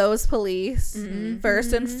those police. Mm-hmm.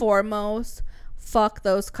 First and foremost, fuck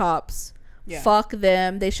those cops. Yeah. Fuck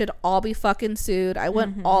them. They should all be fucking sued. I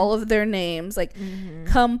want Mm-hmm. all of their names. Like,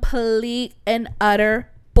 complete and utter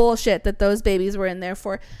bullshit that those babies were in there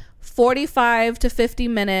for 45 to 50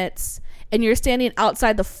 minutes. And you're standing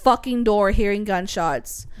outside the fucking door hearing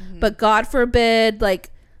gunshots. But God forbid, like,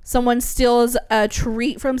 someone steals a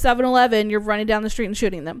treat from 7-Eleven, you're running down the street and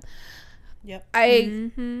shooting them. Yep.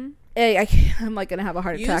 Mm-hmm. I'm like gonna have a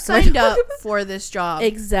heart You attack. signed up for this job.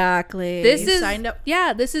 Exactly. This You is signed up.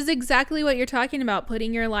 Yeah, this is exactly what you're talking about,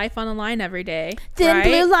 putting your life on the line every day. thin right?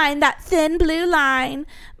 blue line. That thin blue line.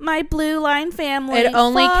 My blue line family. It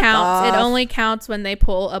only Fuck counts. It off. only counts when they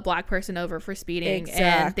pull a black person over for speeding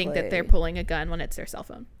and think that they're Exactly. pulling a gun when it's their cell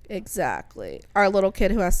phone. Exactly. Our little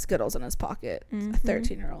kid who has Skittles in his pocket. Mm-hmm. A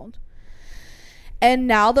 13-year-old. And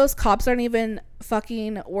now those cops aren't even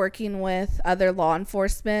fucking working with other law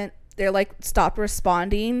enforcement. They're like stopped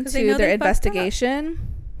responding 'Cause they to know their they fucked up. investigation.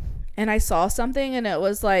 And I saw something and it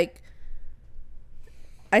was like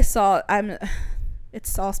it's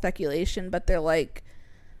all speculation, but they're like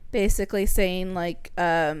basically saying like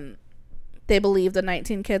they believe the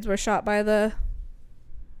 19 kids were shot by the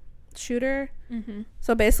shooter. Mm-hmm.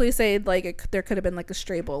 So basically saying like there could have been like a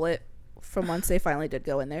stray bullet from once they finally did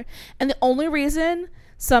go in there. And the only reason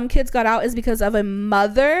some kids got out is because of a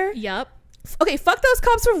mother Yep. Okay, fuck those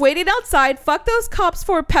cops for waiting outside. Fuck those cops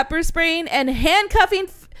for pepper spraying and handcuffing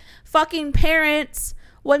fucking parents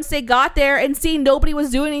once they got there and seeing nobody was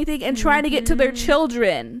doing anything and trying to get to their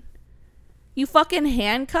children. You fucking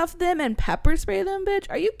handcuff them and pepper spray them, bitch?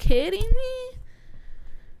 Are you kidding me?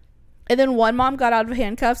 And then one mom got out of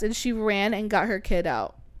handcuffs and she ran and got her kid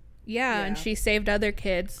out. Yeah, and she saved other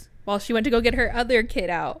kids while she went to go get her other kid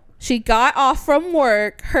out. She got off from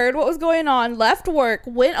work, heard what was going on, left work,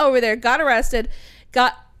 went over there, got arrested,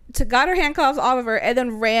 got her handcuffs off of her, and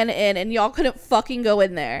then ran in, and y'all couldn't fucking go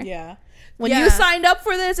in there. Yeah. When you signed up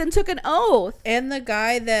for this and took an oath. And the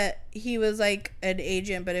guy that he was like an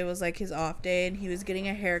agent, but it was like his off day, and he was getting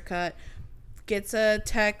a haircut, gets a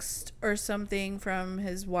text or something from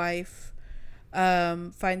his wife,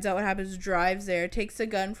 finds out what happens, drives there, takes a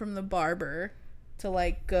gun from the barber to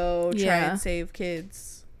like go try and save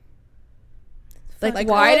kids. Like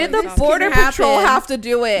why did the border patrol have to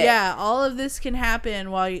do it? Yeah, all of this can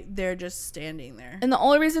happen while they're just standing there. And the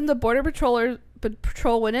only reason the border patrol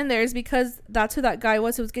went in there is because that's who that guy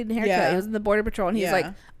was who was getting a haircut. Yeah. He was in the border patrol, and he's like,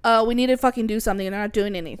 we need to fucking do something, and they're not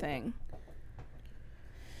doing anything.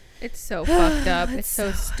 It's so fucked up. It's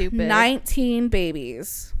so stupid. 19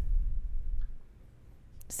 babies.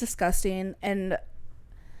 It's disgusting. And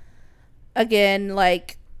again,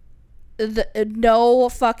 like, no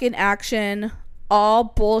fucking action. All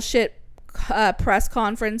bullshit press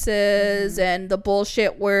conferences and the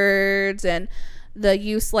bullshit words and the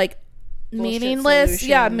use, like, bullshit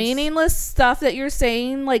meaningless stuff that you're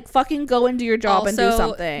saying. Like, fucking go and do your job and do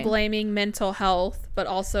something. Blaming mental health, but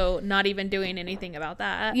also not even doing anything about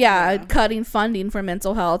that. Yeah, cutting funding for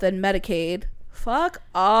mental health and Medicaid. Fuck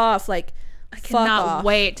off. Like, I cannot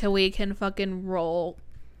wait till we can fucking roll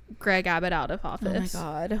Greg Abbott out of office. Oh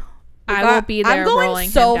my God. I will be there rolling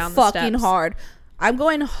him down the steps. I'm going so fucking hard. I'm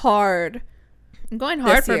going hard. I'm going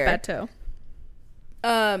hard for Beto.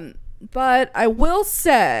 But I will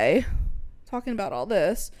say, talking about all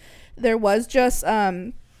this, there was just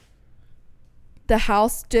the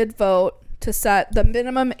House did vote to set the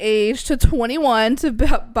minimum age to 21 to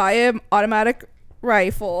buy an automatic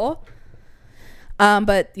rifle.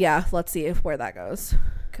 But yeah, let's see where that goes.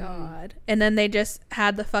 God. And then they just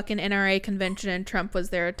had the fucking NRA convention and Trump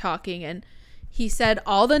was there talking and he said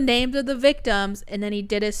all the names of the victims and then he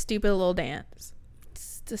did his stupid little dance.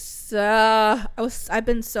 It's just, I've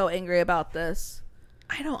been so angry about this.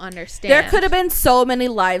 I don't understand. There could have been so many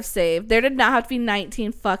lives saved. There did not have to be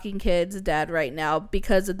 19 fucking kids dead right now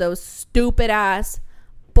because of those stupid ass,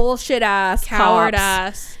 bullshit ass, coward cops.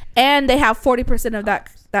 Ass. And they have 40% of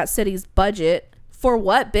that city's budget. For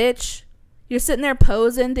what, bitch? You're sitting there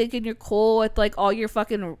posing, thinking you're cool with like all your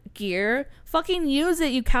fucking gear. Fucking use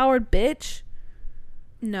it, you coward bitch.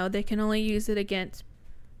 No, they can only use it against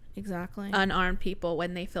unarmed people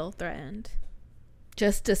when they feel threatened.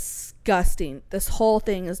 Just disgusting. This whole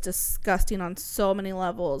thing is disgusting on so many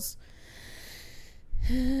levels.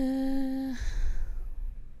 Yeah,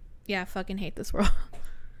 I fucking hate this world.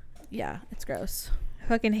 Yeah, it's gross. I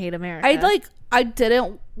fucking hate America.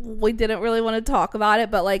 We didn't really want to talk about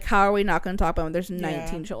it, but like, how are we not going to talk about it? There's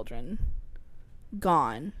 19 children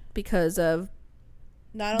gone because of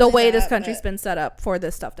the way this country's been set up for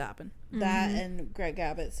this stuff to happen. That and Greg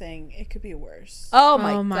Abbott saying it could be worse. Oh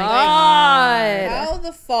my God. How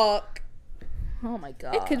the fuck? Oh my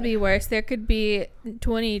God. It could be worse. There could be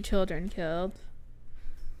 20 children killed.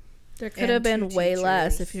 There could have been way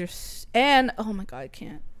less if you're... And, oh my God, I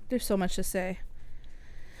can't. There's so much to say.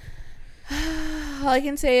 All I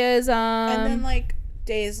can say is... and then, like,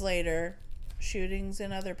 days later... shootings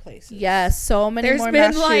in other places. Yes, so many more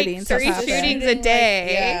mass shootings. There's been like 3 shootings a day.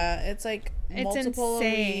 Like, yeah, it's like multiple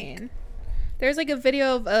insane. A week. There's like a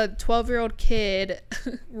video of a 12-year-old kid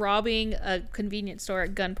robbing a convenience store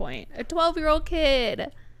at gunpoint. A 12-year-old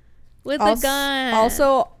kid with a gun.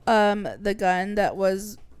 Also, the gun that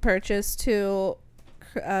was purchased to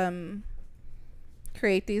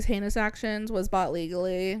create these heinous actions was bought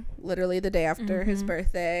legally, literally the day after his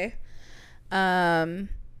birthday. And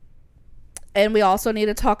we also need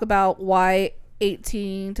to talk about why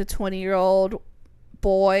 18 to 20-year-old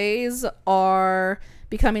boys are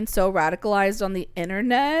becoming so radicalized on the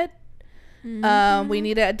internet. We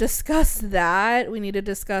need to discuss that. We need to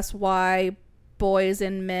discuss why boys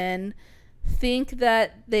and men think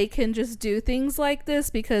that they can just do things like this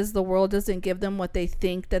because the world doesn't give them what they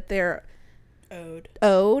think that they're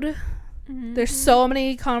owed. There's so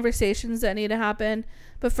many conversations that need to happen.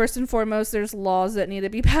 But first and foremost, there's laws that need to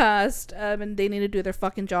be passed, and they need to do their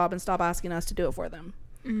fucking job and stop asking us to do it for them.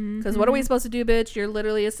 Because what are we supposed to do, bitch? You're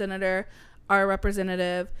literally a senator, our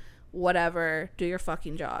representative, whatever. Do your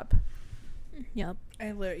fucking job. Yep.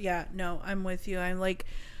 I'm with you. I'm like,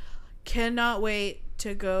 cannot wait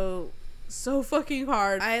to go so fucking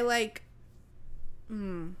hard. I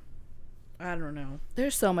don't know.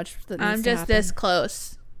 There's so much that needs I'm to just happen. this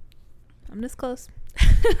close. I'm this close.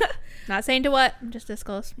 Not saying to what. I'm just this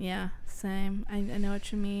close. Yeah, same. I know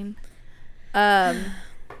what you mean.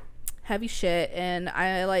 Heavy shit, and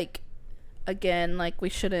I again, we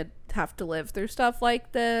shouldn't have to live through stuff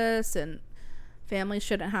like this, and families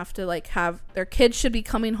shouldn't have to have their kids should be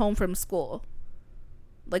coming home from school.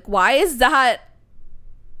 Why is that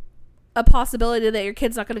a possibility that your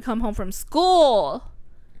kid's not going to come home from school?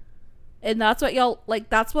 And that's what y'all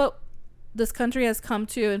that's what this country has come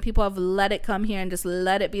to, and people have let it come here and just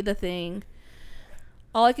let it be the thing.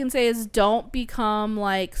 All I can say is don't become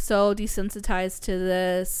so desensitized to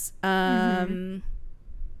this, and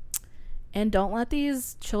don't let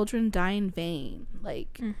these children die in vain.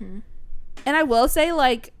 And I will say,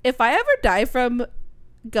 if I ever die from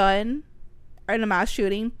gun or in a mass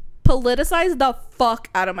shooting, politicize the fuck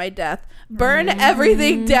out of my death. Burn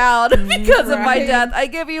everything down because of my death. I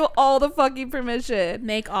give you all the fucking permission.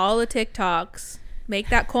 Make all the TikToks. Make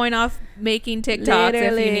that coin off making TikToks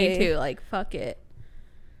if you need to. Fuck it.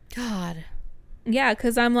 God. Yeah,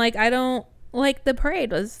 because I'm I don't the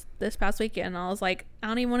parade was this past weekend. I was I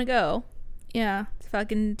don't even want to go. Yeah. It's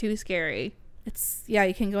fucking too scary.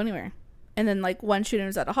 You can't go anywhere. And then one shooting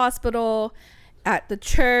was at a hospital, at the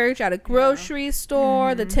church, at a grocery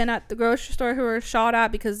store, the 10 at the grocery store who were shot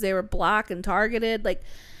at because they were black and targeted,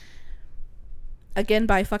 again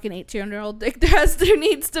by fucking 18-year-old. There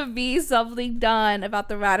needs to be something done about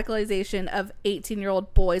the radicalization of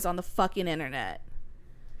 18-year-old boys on the fucking internet.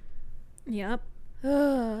 Yep.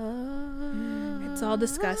 It's all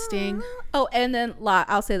disgusting. Oh, and then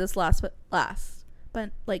I'll say this last, but I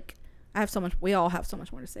have so much. We all have so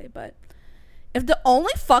much more to say. But if the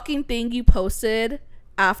only fucking thing you posted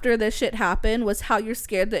after this shit happened was how you're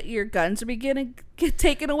scared that your guns are beginning to get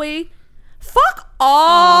taken away, fuck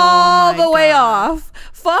all the way off.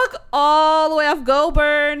 Fuck all the way off. Go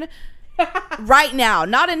burn right now.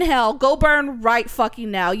 Not in hell. Go burn right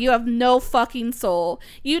fucking now. You have no fucking soul.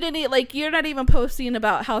 You didn't you're not even posting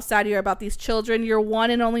about how sad you are about these children. You're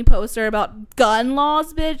one and only poster about gun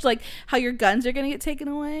laws, bitch. How your guns are gonna get taken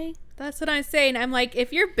away. That's what I'm saying. I'm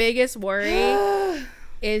if your biggest worry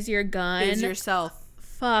is your gun, Is yourself.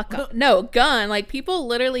 Fuck no, gun. People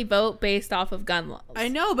literally vote based off of gun laws. I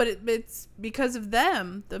know, but it's because of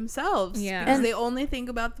themselves. Yeah. Because And they only think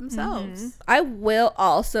about themselves. I will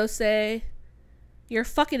also say you're a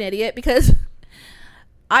fucking idiot, because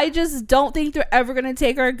I just don't think they're ever going to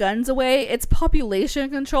take our guns away. It's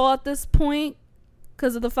population control at this point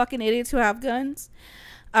because of the fucking idiots who have guns.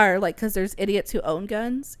 Or because there's idiots who own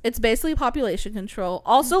guns. It's basically population control.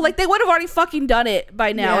 Also, they would have already fucking done it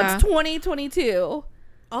by now. Yeah. It's 2022.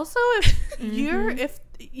 Also, if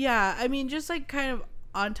I mean, just kind of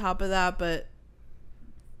on top of that, but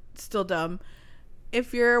still dumb.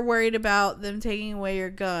 If you're worried about them taking away your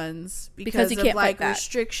guns because you of can't fight back.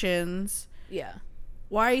 restrictions, Yeah.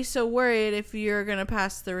 why are you so worried if you're gonna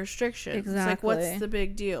pass the restrictions? Exactly. What's the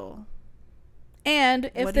big deal? And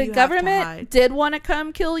if What do the you have to hide? government did want to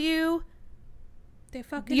come kill you, They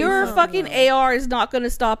fucking your will. fucking AR is not going to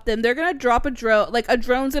stop them. They're going to drop a drone. A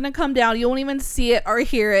drone's going to come down. You won't even see it or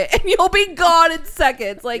hear it. And you'll be gone in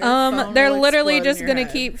seconds. phone they're will literally explode in just your gonna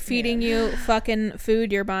head. keep feeding you fucking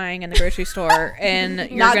food you're buying in the grocery store, and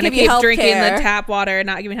you're Not gonna give you keep drinking healthcare. the tap water and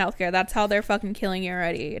not giving healthcare. That's how they're fucking killing you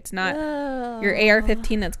already. It's not your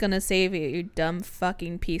AR-15 that's gonna save you, you dumb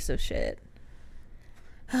fucking piece of shit.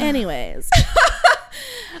 Anyways.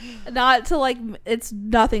 Not to it's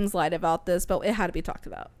nothing's light about this, but it had to be talked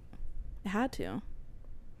about. It had to.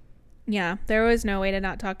 Yeah, there was no way to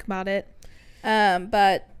not talk about it.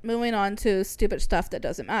 But moving on to stupid stuff that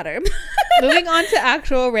doesn't matter. Moving on to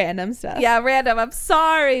actual random stuff. Yeah, random. I'm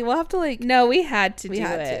sorry. We'll have to No, we had to we do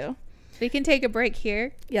had it. to. We can take a break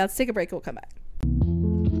here. Yeah, let's take a break and we'll come back.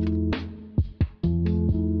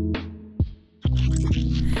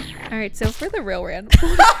 All right, so for the real random,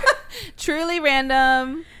 Truly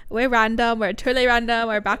random. we're random. We're truly random.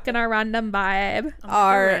 We're back in our random vibe.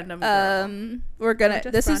 Our random girl. we're gonna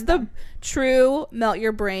just this is the random. true melt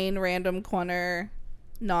your brain random corner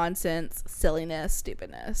nonsense, silliness,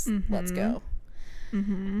 stupidness. Let's go.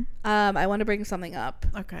 Mm-hmm. I want to bring something up.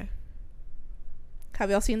 Okay. Have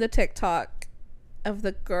y'all seen the TikTok of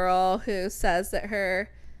the girl who says that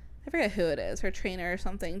I forget who it is, her trainer or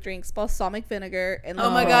something, drinks balsamic vinegar and Oh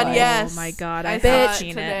my god, LaCroix. yes. Oh my God, I I saw have it seen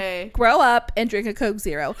it. today. Grow up and drink a Coke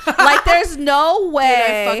Zero. There's no Dude,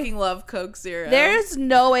 way. I fucking love Coke Zero. There's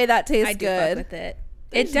no way that tastes I do good. fuck with it.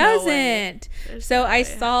 It There's no way. doesn't. There's So no I way.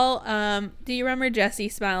 saw do you remember Jessie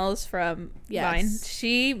Smiles from Vine? Yes.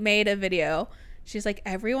 She made a video. She's like,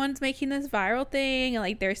 everyone's making this viral thing and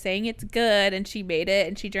like they're saying it's good, and she made it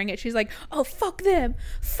and she drank it. She's like, oh, fuck them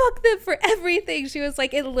for everything. She was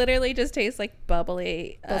like, it literally just tastes like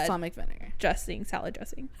bubbly balsamic vinegar. dressing, salad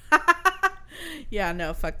dressing. Yeah,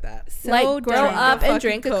 no, fuck that. So Like, grow dumb. up Fucking and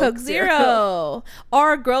drink a Coke Coke Zero.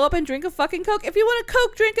 Or grow up and drink a fucking Coke. If you want a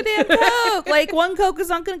Coke, drink a damn Coke. Like, one Coke is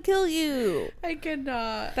not going to kill you. I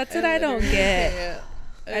cannot. That's what I don't literally get.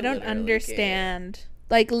 can't. I don't literally understand.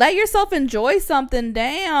 Like, let yourself enjoy something.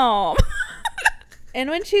 Damn. And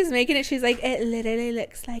when she's making it, she's like, it literally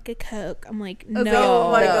looks like a Coke. I'm like, can't. no.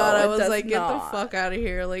 Oh my No, god, I it was does like, get the not. fuck out of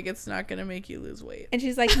here. Like, it's not gonna make you lose weight. And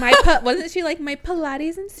she's like, wasn't she like my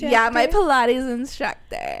Pilates instructor? Yeah, my Pilates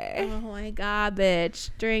instructor. Oh my god,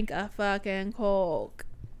 bitch. Drink a fucking Coke.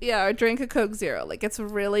 Yeah, or drink a Coke Zero. Like, it's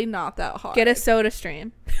really not that hard. Get a soda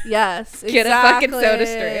stream. Yes, Get a fucking soda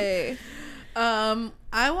exactly. stream.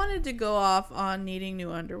 I wanted to go off on needing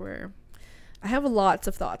new underwear. I have lots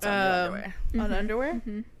of thoughts on the underwear. On underwear?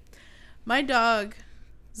 Mhm. My dogs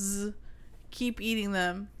keep eating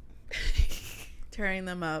them, tearing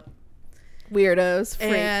them up. Weirdos.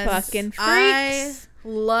 Freaks. And fucking I freaks.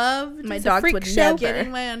 loved My It's a dogs freak would show. never.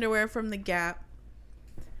 getting my underwear from the Gap.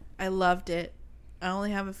 I loved it. I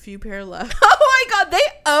only have a few pair left. Oh my god,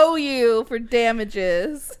 they owe you for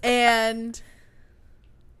damages. and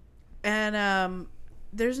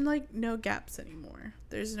there's like no Gaps anymore.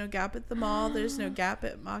 There's no Gap at the mall. There's no Gap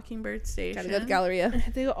at Mockingbird Station. Gotta go to Galleria. I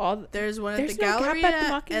have to go all There's one There's at the no Gap Galleria, at the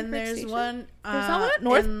Mockingbird and there's Station? one. There's not one at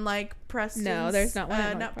North- in like Preston. No, there's not one at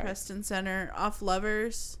North not Park. Preston Center, off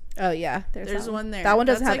Lovers. Oh yeah, There's one there. That one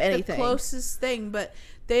doesn't That's, have like, anything. The closest thing, but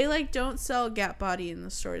they like don't sell Gap Body in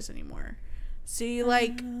the stores anymore. So you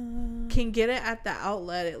like can get it at the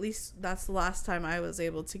outlet. At least that's the last time I was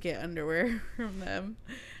able to get underwear from them.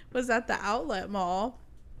 Was at the outlet mall.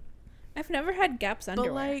 I've never had Gap's underwear.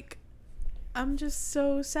 But like, I'm just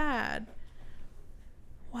so sad.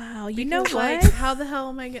 Wow, you know Because, what? Like, how the hell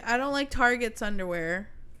am I? I don't like Target's underwear.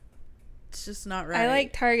 It's just not right. I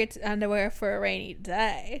like Target's underwear for a rainy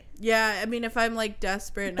day. Yeah, I mean, if I'm like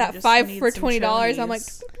desperate, and I That just 5 need for some $20, I'm like,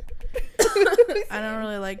 chonies. I don't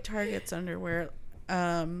really like Target's underwear.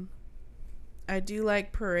 I do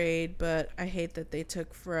like Parade, but I hate that they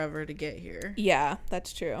took forever to get here. yeah,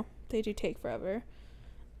 that's true. They do take forever.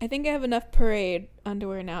 I think I have enough Parade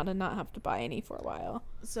underwear now to not have to buy any for a while.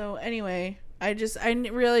 So anyway,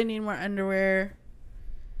 really need more underwear,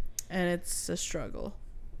 and it's a struggle.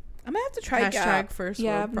 I'm gonna have to try Hashtag Gap. first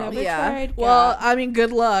Yeah, world I've problem. never Yeah. tried Gap. Well, I mean,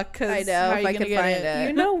 good luck. Cause I know, how if you I gonna could get find it? it.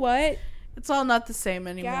 you know what? It's all not the same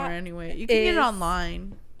anymore. Gap Anyway, you can get is- it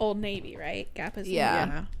online. Old Navy, right? Gap is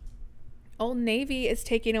Yeah. Old Navy is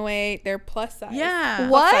taking away their plus size. Yeah.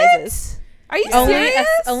 What? sizes. Are you Only serious?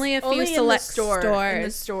 only a few Only in the select store, stores in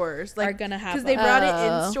the stores, are like gonna have because they them. brought it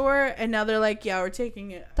Oh. in store, and now they're like, yeah, we're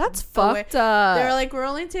taking it. That's away. fucked up. They're like, we're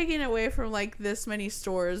only taking it away from like this many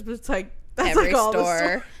stores, but it's like that's every like all the store.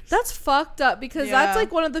 stores. That's fucked up because Yeah. that's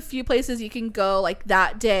like one of the few places you can go like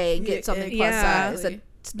that day and get Yeah, something plus yeah. size. And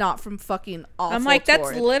it's not from fucking awful. I'm like, that's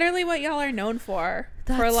Torrid. literally what y'all are known for.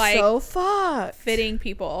 That's for like so fucked. fitting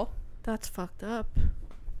people. That's fucked up.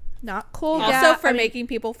 Not cool. Also Gap. for I mean, making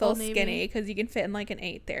people feel Old Navy. skinny because you can fit in like an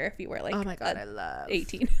 8 there if you wear like oh my god, a I love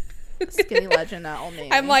 18. Skinny Legend at Old Navy.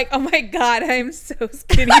 I'm like, oh my god, I'm so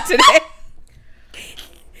skinny today.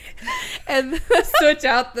 And switch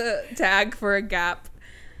out the tag for a Gap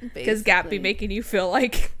because Gap be Basically. making you feel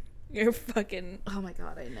like you're fucking. Oh my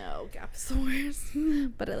god, I know Gap's the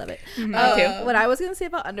worst, but I love it. Me too. What I was gonna say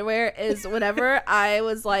about underwear is whenever I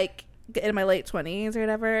was like in my late 20s or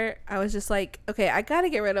whatever, I was just like, okay, I gotta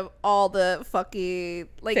get rid of all the fucking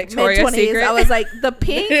like Victoria's mid 20s. Secret. I was like, the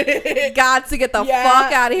pink got to get the Yeah,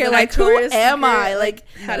 fuck out of here. the Like, who Victoria's am I? Secret, Like,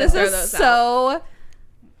 had to this throw is those so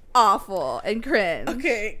awful and cringe.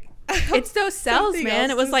 Okay. It's those sales, Something man.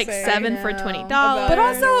 else It was to like say. 7 I for know. $20. But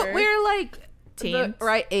also, Underwear. we're like Teens. the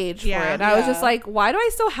right age Yeah. for it. And I was just Yeah. like, why do I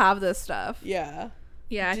still have this stuff? Yeah.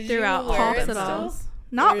 Yeah, I Did threw you out wear all it the still? dolls.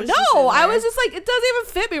 Not, Or no, it's just in I there? was just like, it doesn't even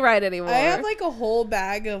fit me right anymore. I have like a whole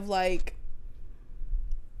bag of like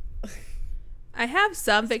I have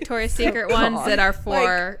some Victoria's Secret ones that are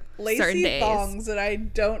for certain lacy days. thongs that I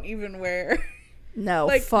don't even wear. no,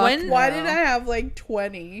 Like fuck when- why no. did I have like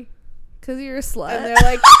 20? Because you're a slut. And they're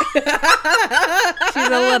like She's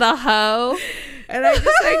a little hoe. and I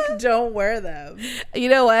just like don't wear them. You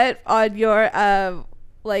know what? On your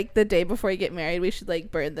like the day before you get married, we should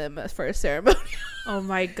like burn them for a ceremony. Oh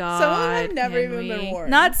my god. Some of them have never can even been we? worn.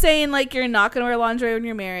 Not saying like you're not gonna wear lingerie when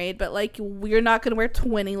you're married, but like you're not gonna wear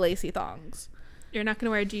 20 lacy thongs. You're not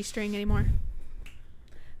gonna wear a G-string anymore.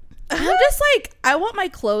 I'm just like, I want my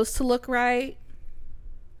clothes to look right.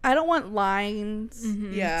 I don't want lines.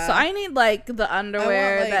 Yeah. So I need like the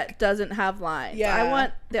underwear like- that doesn't have lines. Yeah. I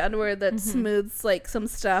want the underwear that smooths like some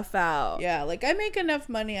stuff out. Yeah, like I make enough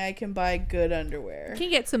money I can buy good underwear. Can you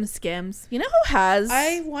get some Skims? You know who has?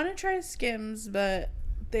 I want to try Skims, but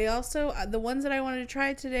they also the ones that I wanted to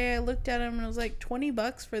try today. I looked at them and it was like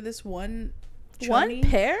 $20 for this one. one choni.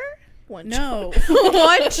 pair. One No,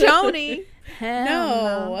 One choni.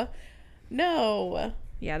 Hell no.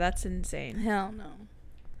 Yeah, that's insane. Hell no.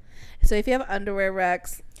 So if you have underwear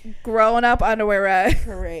Rex, growing up underwear Rex.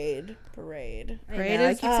 Parade. Parade I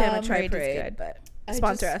is- keep saying I'm gonna try Parade is Parade, good. but I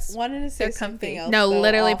sponsor just us. Wanted to say They're something comfy. else. No, though,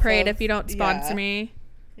 literally off Parade. of- If you don't sponsor yeah, me,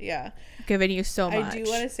 yeah. giving you so much. I do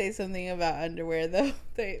want to say something about underwear though.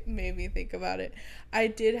 They made me think about it. I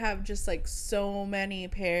did have just like so many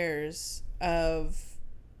pairs of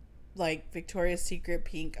like Victoria's Secret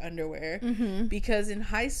pink underwear because in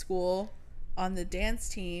high school on the dance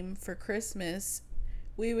team for Christmas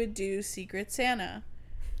we would do Secret Santa.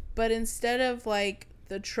 But instead of like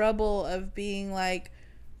the trouble of being like,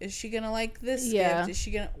 is she gonna like this Yeah. gift? Is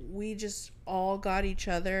she gonna? We just all got each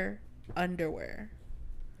other underwear.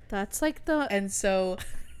 That's like the. And so,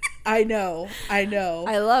 I know. I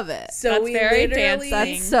love it. So That's we very literally,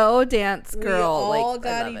 dancing. That's so dance we girl. all like,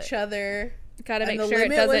 got I love each it. other. Gotta And make the sure it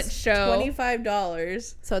limit doesn't was show.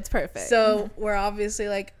 $25. So it's perfect. So we're obviously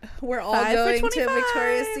like, we're all 5 for going to 25.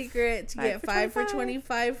 Victoria's Secret to 5 get for 5 for 25.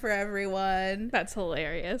 25 for everyone. That's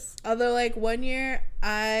hilarious. Although like one year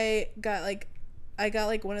I got like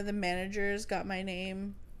one of the managers got my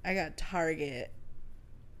name. I got Target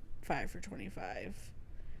 5 for 25.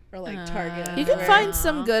 Or like Target. you can underwear. find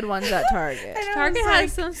some good ones at Target. I know, Target I has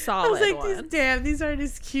was some I was solid like, ones. these aren't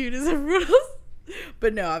as cute as everyone else.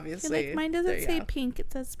 But no, You're obviously. like, mine doesn't they're- say yeah. pink,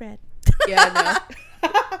 it says red. Yeah,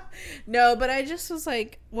 no. No, but I just was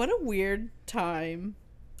like, what a weird time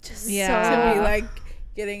Just to be so like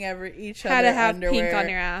getting each other Had to have underwear. pink on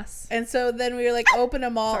your ass. And so then we were like, open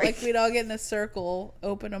them all. Sorry. Like we'd all get in a circle,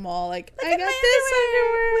 open them all. Like, Look I at got my this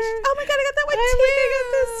underwear. underwear. Oh my god, I got that one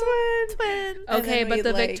I too. got this one. Twin. And Okay, then but we'd,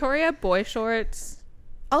 the like- Victoria boy shorts.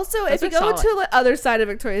 Also, Those if you are go solid. to the other side of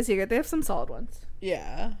Victoria's Secret, they have some solid ones.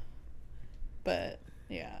 Yeah. But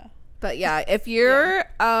yeah. But yeah, if you're,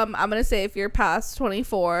 I'm gonna say if you're past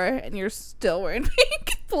 24 and you're still wearing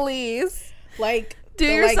pink, please Like do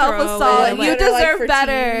the, yourself throw a away solid. the You ones that are, like, deserve for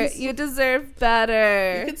better. teens. You deserve You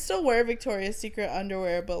better. can still wear Victoria's Secret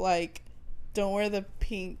underwear, but like, don't wear the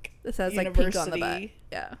pink. This has like University. pink on the back.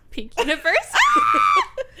 Yeah, Pink Universe.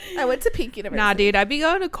 I went to Pink University. Nah, dude, I'd be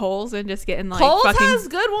going to Kohl's and just getting like Kohl's fucking has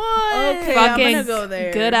good ones. Okay. I'm fucking gonna go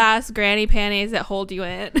there. good ass granny panties that hold you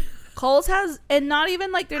in. Kohl's has, and not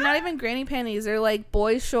even like they're not even granny panties. They're like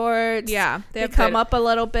boy shorts. Yeah, they have come good- up a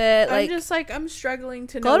little bit. I'm Like just like, I'm struggling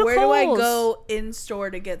to Go know to where do I Kohl's. go in store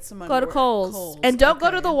to get some go underwear. to Kohl's, and don't go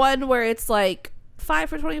to the one where it's like 5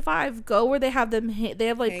 for 25. Go where they have them. They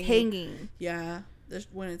have like hanging. Yeah.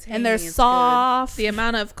 When it's hanging, And they're it's soft. The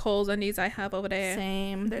amount of Kohl's undies I have over there.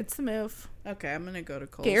 Same. That's the move. good. Okay, I'm gonna go to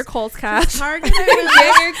Kohl's. Get your Kohl's cash. Target.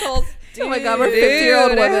 Get your Kohl's. Oh my God, we're Dude,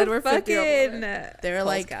 50-year-old I women. have We're 50-year-old women. fucking- They're Kohl's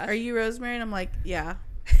like, cash. "Are you Rosemary?" And I'm like, "Yeah."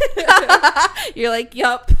 You're like,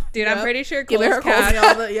 yup. Dude, Yep. I'm pretty sure Give me Kohl's her Kohl's cash. Give me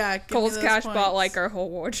all the- yeah, give me Kohl's those cash points. bought like our whole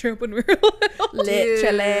wardrobe when we were little.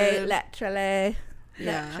 Literally. Dude. Literally.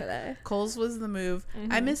 Yeah. Literally. Kohl's was the move.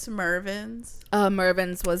 I miss Mervyn's.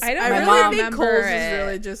 Mervin's was. I don't I my really mom. think remember Kohl's it. is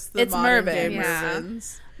really just the It's modern Mervyn. day Yeah.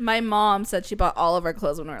 Mervyn's. My mom said she bought all of our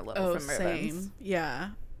clothes when we were little Oh, from Mervin's. same. Yeah.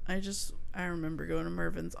 I remember going to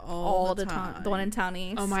Mervyn's all The time. The one in Town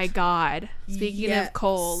East. Oh my God. Speaking Yes. of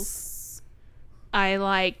Kohl's, I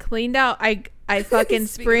like cleaned out. I fucking Speaking of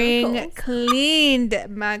spring Kohl's. cleaned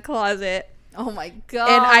my closet. Oh my God.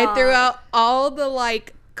 And I threw out all the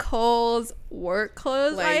like Kohl's work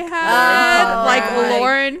clothes I Like had, Lauren like Conrad.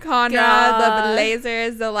 Lauren Conrad, God. the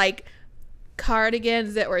blazers, the like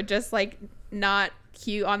cardigans that were just like not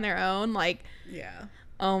cute on their own. Like, Yeah.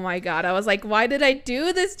 oh my God, I was like, why did I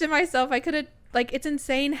do this to myself? I could have like, it's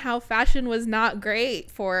insane how fashion was not great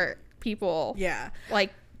for people. Yeah.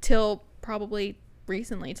 Like till probably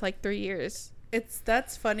recently, to like 3 years.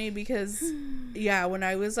 That's funny because yeah, when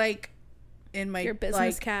I was like in my Your business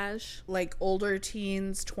like cash. like older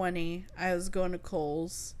teens, 20, I was going to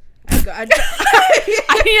Kohl's. I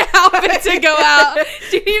need an outfit to go out.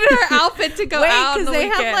 She needed her outfit to go out. Because the they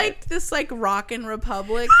weekend. have like this like Rockin'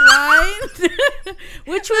 Republic line,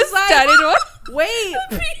 which was like Studded one. wait,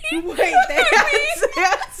 they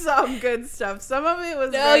had some good stuff. Some of it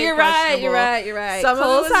was No, very you're right. questionable. You're right. Some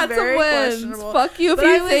Kohl's of it was had very some wins. questionable. Fuck you if But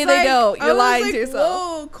I you was say like- they don't. I You're was lying like, to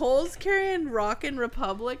yourself. Whoa, Kohl's carrying Rockin'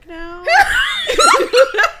 Republic now,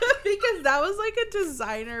 because that was like a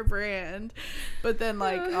designer brand, but then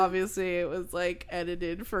like obviously it was like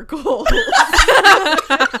edited for Kohl's.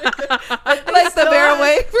 Like the Vera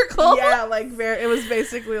Wang for Kohl's. Yeah, like it was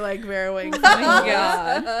basically like Vera Wang. Oh my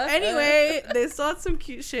god. Anyway, they still had some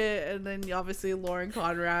cute shit, and then obviously Lauren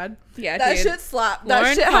Conrad. Yeah, That dude. shit slapped. Lauren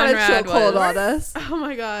That shit had a Conrad chokehold was- on us. Oh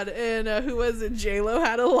my god! And who was it? J-Lo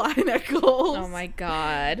had a line at Kohl's. Oh my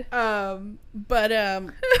god. But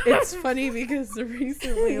it's funny because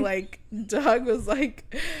recently, like, Doug was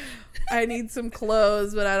like, I need some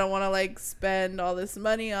clothes, but I don't want to like spend all this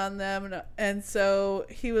money on them, and so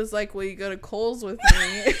he was like, "Will you go to Kohl's with me?"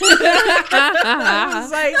 I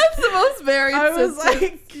was like, That's the most married I was sister.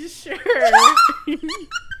 like, sure.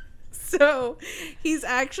 So he's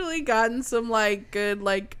actually gotten some like good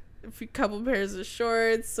like a couple pairs of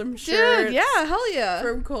shorts, some shirts, Dude, yeah, hell yeah.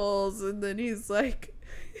 from Kohl's, and then he's like,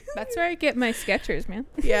 That's where I get my Skechers, man.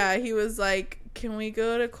 yeah, he was like, "Can we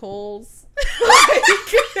go to Kohl's like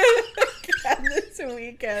this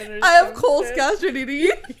weekend?" Or I have some Kohl's shit?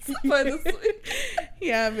 gastroenteritis. By this week.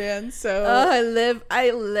 Yeah, man. So I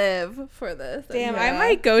live for this. Damn, Yeah. I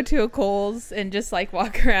might go to a Kohl's and just like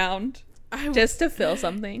walk around I just to feel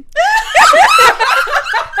something.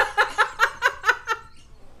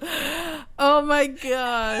 oh my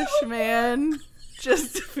gosh, man,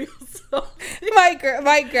 just to feel so. might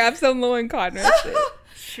grab some Lauren Conrad shit.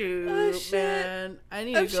 Shoot, Oh, shit. man, I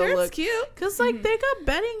need I'm to go sure it's look. cute. Cause like they got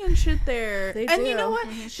bedding and shit there, They and do. you know what?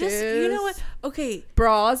 Mhm. Just you know what? Shoes. Okay,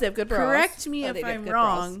 Bras, they have good bras. correct me Oh, if they get I'm good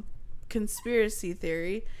wrong. bras. Conspiracy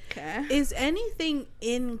theory: Okay. is anything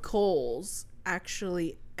in Kohl's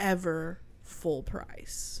actually ever full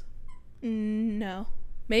price? No.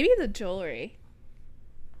 Maybe the jewelry.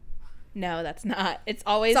 No, that's not. It's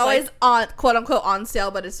always It's always like, on quote unquote on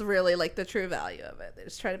sale, but it's really like the true value of it. They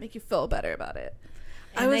just try to make you feel better about it.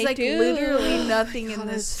 I And was they like, do. literally nothing in God,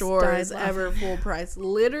 I this just store died is ever full price.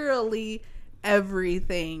 Literally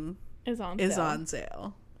everything is on is sale. on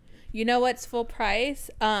sale. You know what's full price?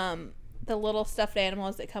 The little stuffed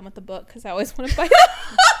animals that come with the book, because I always want to buy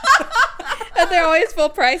them. And they're always full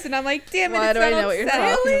price, and I'm like, damn it, Why it's do I not know on what you're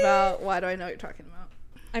sale. talking about? Why do I know what you're talking about?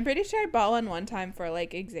 I'm pretty sure I bought one time for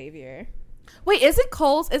like Xavier. Wait,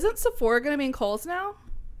 isn't Sephora gonna be in Kohl's now?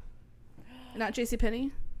 Not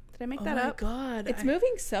JCPenney? Did I make that up? God. It's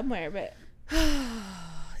moving somewhere, but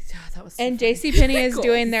Yeah, that was so and funny. JCPenney is Kohl's.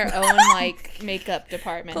 doing their own like makeup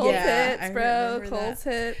department. Kohl's Yeah, hits, I bro. remember Kohl's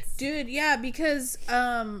hits. Dude, yeah, because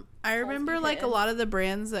I remember be like a hitting. lot of the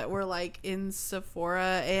brands that were like in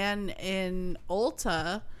Sephora and in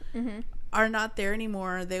Ulta Mhm. are not there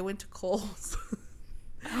anymore. They went to Kohl's.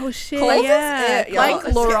 Oh shit! Kohl's is yeah, it, y'all. Like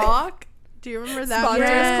Lorac. Do you remember that Sponsors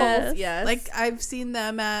brand? Kohl's, yes. Like I've seen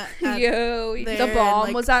them at Yo, there. the and, bomb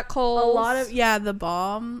like, was at Kohl's. a lot of the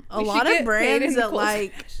bomb. A We should lot get of paid brands in that Kohl's.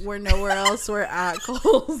 like were nowhere else were at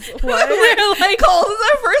Kohl's. What? We're like, Kohl's is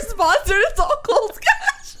our first sponsor. It's all Kohl's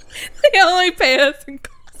cash. they only pay us in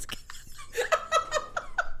Kohl's cash.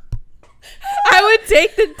 I would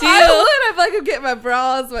take the deal. I feel like I'm getting my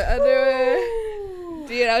bras, my underwear.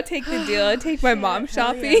 Dude, I would take the deal. I'd take my mom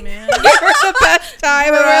Hell yeah, shopping. man. Give her the best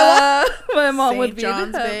time of her life. My mom would St. be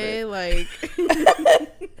John's in Bay, heaven. like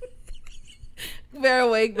Vera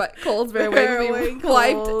Wang, but Kohl's Vera Vera Wang would Wang be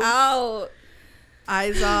wiped Kohl's. out.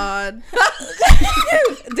 Izod.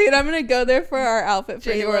 Dude, I'm gonna go there for our outfit for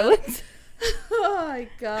New J-Lo. Orleans. Oh my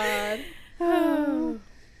god.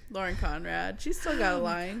 Lauren Conrad. She's still got a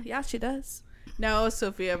line. Yeah, she does. No,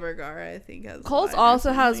 Sofia Vergara, I think, has a Kohl's line or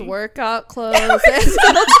also has something. workout clothes.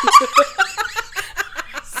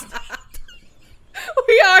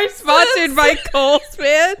 We are sponsored by Kohl's,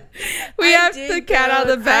 man. We I have did the cat out of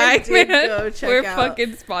the go- I bag, did man. go check We're out-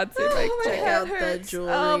 fucking sponsored by Oh, my Kohl's. Check head out the hurts.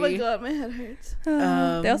 jewelry. Oh my god, my head hurts.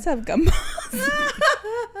 They also have gumballs.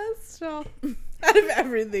 Stop. Out of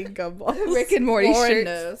everything, gumballs. Rick and Morty Lord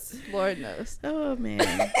shirts. knows. Lord knows. Oh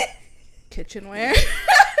man. Kitchenware.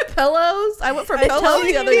 Pillows. I went for I pillows told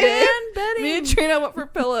the you, other day. man, bedding. Me and Trina went for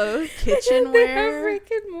pillows. They have Kitchenware.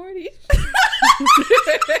 Rick and Morty.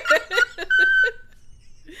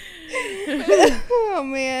 Oh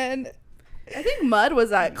man. I think Mud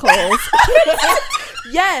was at Kohl's.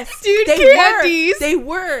 Yes, Dude, they candies. were. They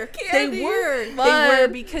were. Candies. They were. They Mud. were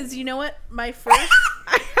because you know what? My first.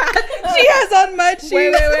 She has on mud shoes.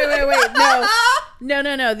 Wait.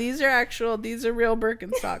 No. These are real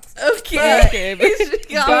Birkenstocks. Okay.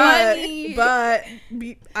 But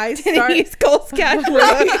I started. Denise Cole's cash.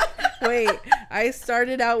 Wait. I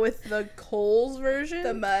started out with the Kohl's version.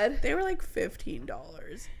 The mud. They were like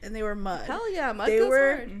 $15, and they were mud. Hell yeah, mud They goes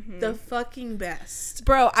were hard. the fucking best.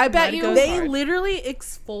 Bro, I bet Mud you goes They hard. literally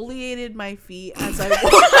exfoliated my feet as I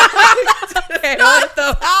walked. Okay, what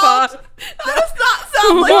the fuck? That does not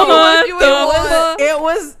sound like what you would want. It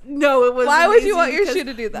was. Why would you want amazing your because shoe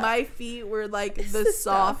to do that? My feet were like the is dumb.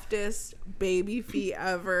 softest baby feet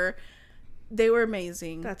ever. They were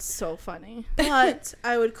amazing. That's so funny. But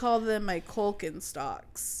I would call them my Colkin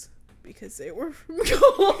stocks because they were from Kohl's.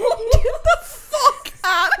 Get the fuck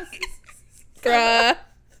out of here. Bruh.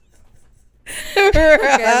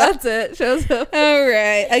 Okay, that's it. Shows up. All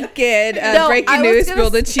right. Again, No, I breaking was news, gonna Spill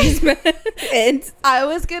the Cheese Man. And I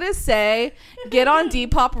was gonna say, get on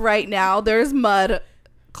Depop right now. There's mud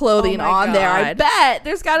clothing Oh my on there. I God. bet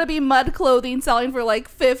there's got to be mud clothing selling for like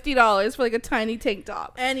 $50 for like a tiny tank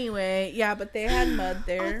top. Anyway, yeah, but they had mud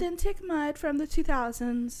there. Authentic mud from the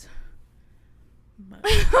 2000s. Mud.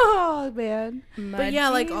 Oh man. But yeah,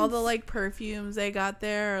 like all the like perfumes they got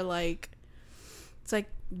there are like, it's like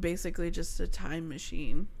basically just a time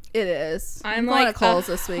machine. It is. I'm going like to Kohl's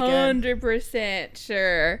this weekend. 100%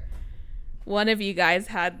 sure one of you guys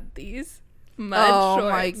had these mud Oh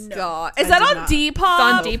shorts. my No, god. I Is that did on not. Depop?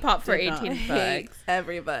 It's on Depop for Did not. 18 Hate bucks.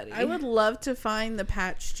 everybody. I would love to find the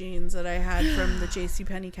patch jeans that I had from the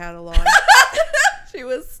JCPenney catalog. She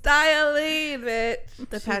was styling, bitch.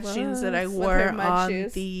 The patch jeans that I was. wore With her mud on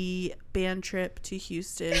shoes. the band trip to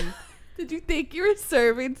Houston. Did you think you were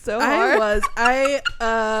serving so hard?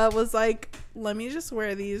 I was like, let me just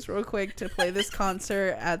wear these real quick to play this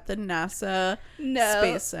concert at the NASA No.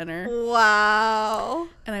 Space Center. Wow.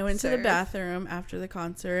 And I went to the Serve. bathroom after the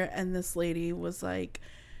concert, and this lady was like,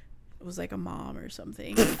 it was like a mom or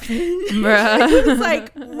something. It was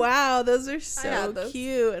like, wow, those are so had those.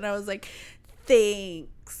 cute. And I was like,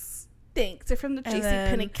 thanks. Thanks. They're from the And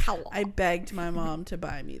JCPenney then catalog. I begged my mom to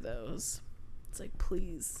buy me those. It's like,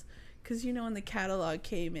 please. Because, you know, when the catalog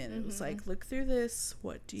came in, it was like, look through this.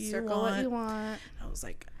 What do you Circle want? what you want. I was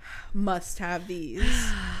like, must have these.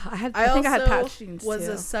 I I think I had also patch jeans was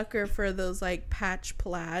too. a sucker for those like patch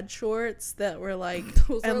plaid shorts that were like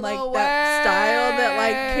Those and are like the that style that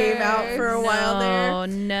like came out for a while there. Oh,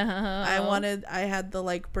 no. I had the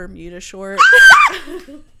like Bermuda short.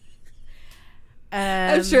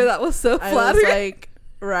 And I'm sure that was so I was flattering. like,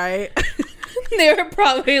 right. They were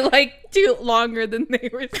probably like too longer than they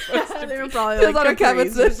were supposed to They were be. probably It was like on a Kevin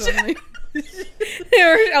capris or Smith something. They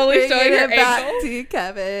were only Bringing showing her it back ankles. to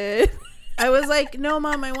Kevin. I was like, no,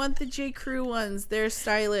 Mom, I want the J. Crew ones. They're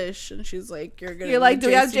stylish. And she's like, You're like, do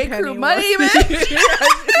we have J. Crew money, man? bitch?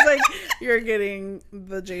 She's like, you're getting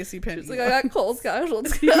the JCPenney. She's like, I got Kohl's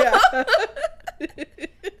casualty. yeah.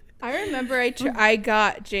 I remember I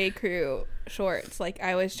got J. Crew shorts. Like,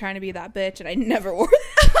 I was trying to be that bitch, and I never wore them.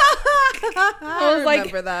 I was like-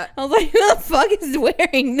 remember that. I was like, who the fuck is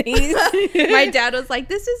wearing these? My dad was like,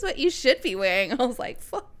 this is what you should be wearing. I was like,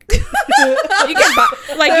 fuck. You can buy,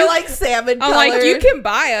 like, They're you, like salmon I'm colored. like, you can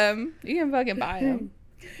buy them. You can fucking buy them.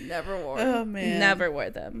 Never wore. Oh, man. Never wore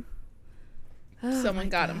them. Oh Someone my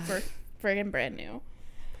got them God. for friggin' brand new.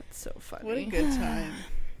 That's so funny. What a good time.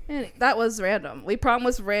 That was random. We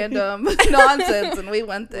promised random nonsense, and we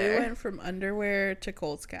went We there went from underwear to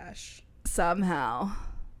Kohl's Cash. somehow.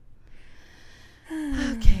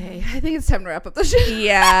 Okay, I think it's time to wrap up the show.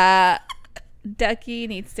 Yeah. Ducky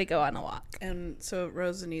needs to go on a walk. And so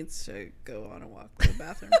Rosa needs to go on a walk to the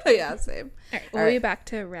bathroom. Yeah, same. All right, we'll be back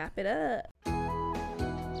to wrap it up.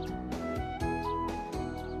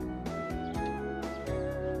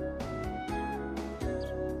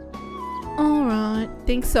 All right.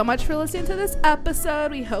 Thanks so much for listening to this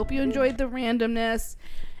episode. We hope you enjoyed the randomness.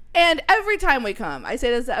 And every time we come, I say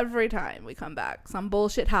this every time we come back, some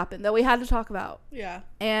bullshit happened that we had to talk about. Yeah.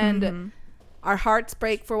 And our hearts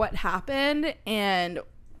break for what happened. And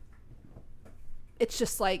it's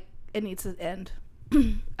just like, it needs to end.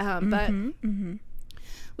 But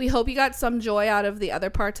we hope you got some joy out of the other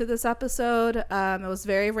parts of this episode. It was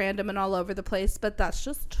very random and all over the place, but that's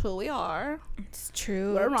just who we are. It's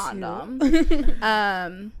true. We're too. random.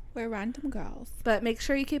 We're random girls. But make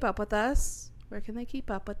sure you keep up with us. Where can they keep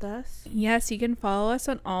up with us? Yes, you can follow us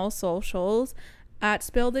on all socials at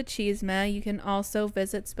Spill the Cheesema. You can also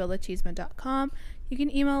visit spillthecheesema.com. You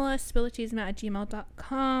can email us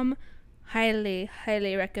spillthecheesema@gmail.com. highly,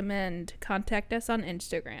 highly recommend. Contact us on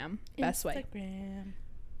Instagram. Best way.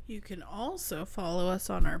 You can also follow us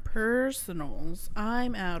on our personals.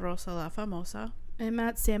 I'm at Rosa La Famosa. I'm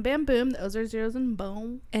at Sam Bam Boom. Those are zeros and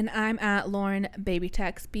boom. And I'm at Lauren Baby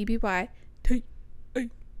Tex, BBYTAX.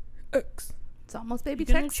 It's almost baby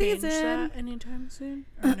You gonna text change season. that anytime soon?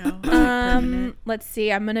 Or no? It's like permanent? Let's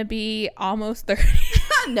see. I'm gonna be almost 30,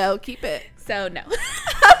 No, keep it. so no.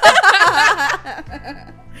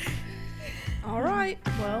 All right.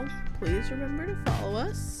 Well, please remember to follow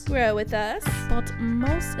us. Grow with us, but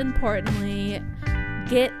most importantly,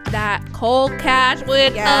 get that cold cash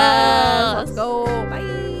with Yes, us. let's go.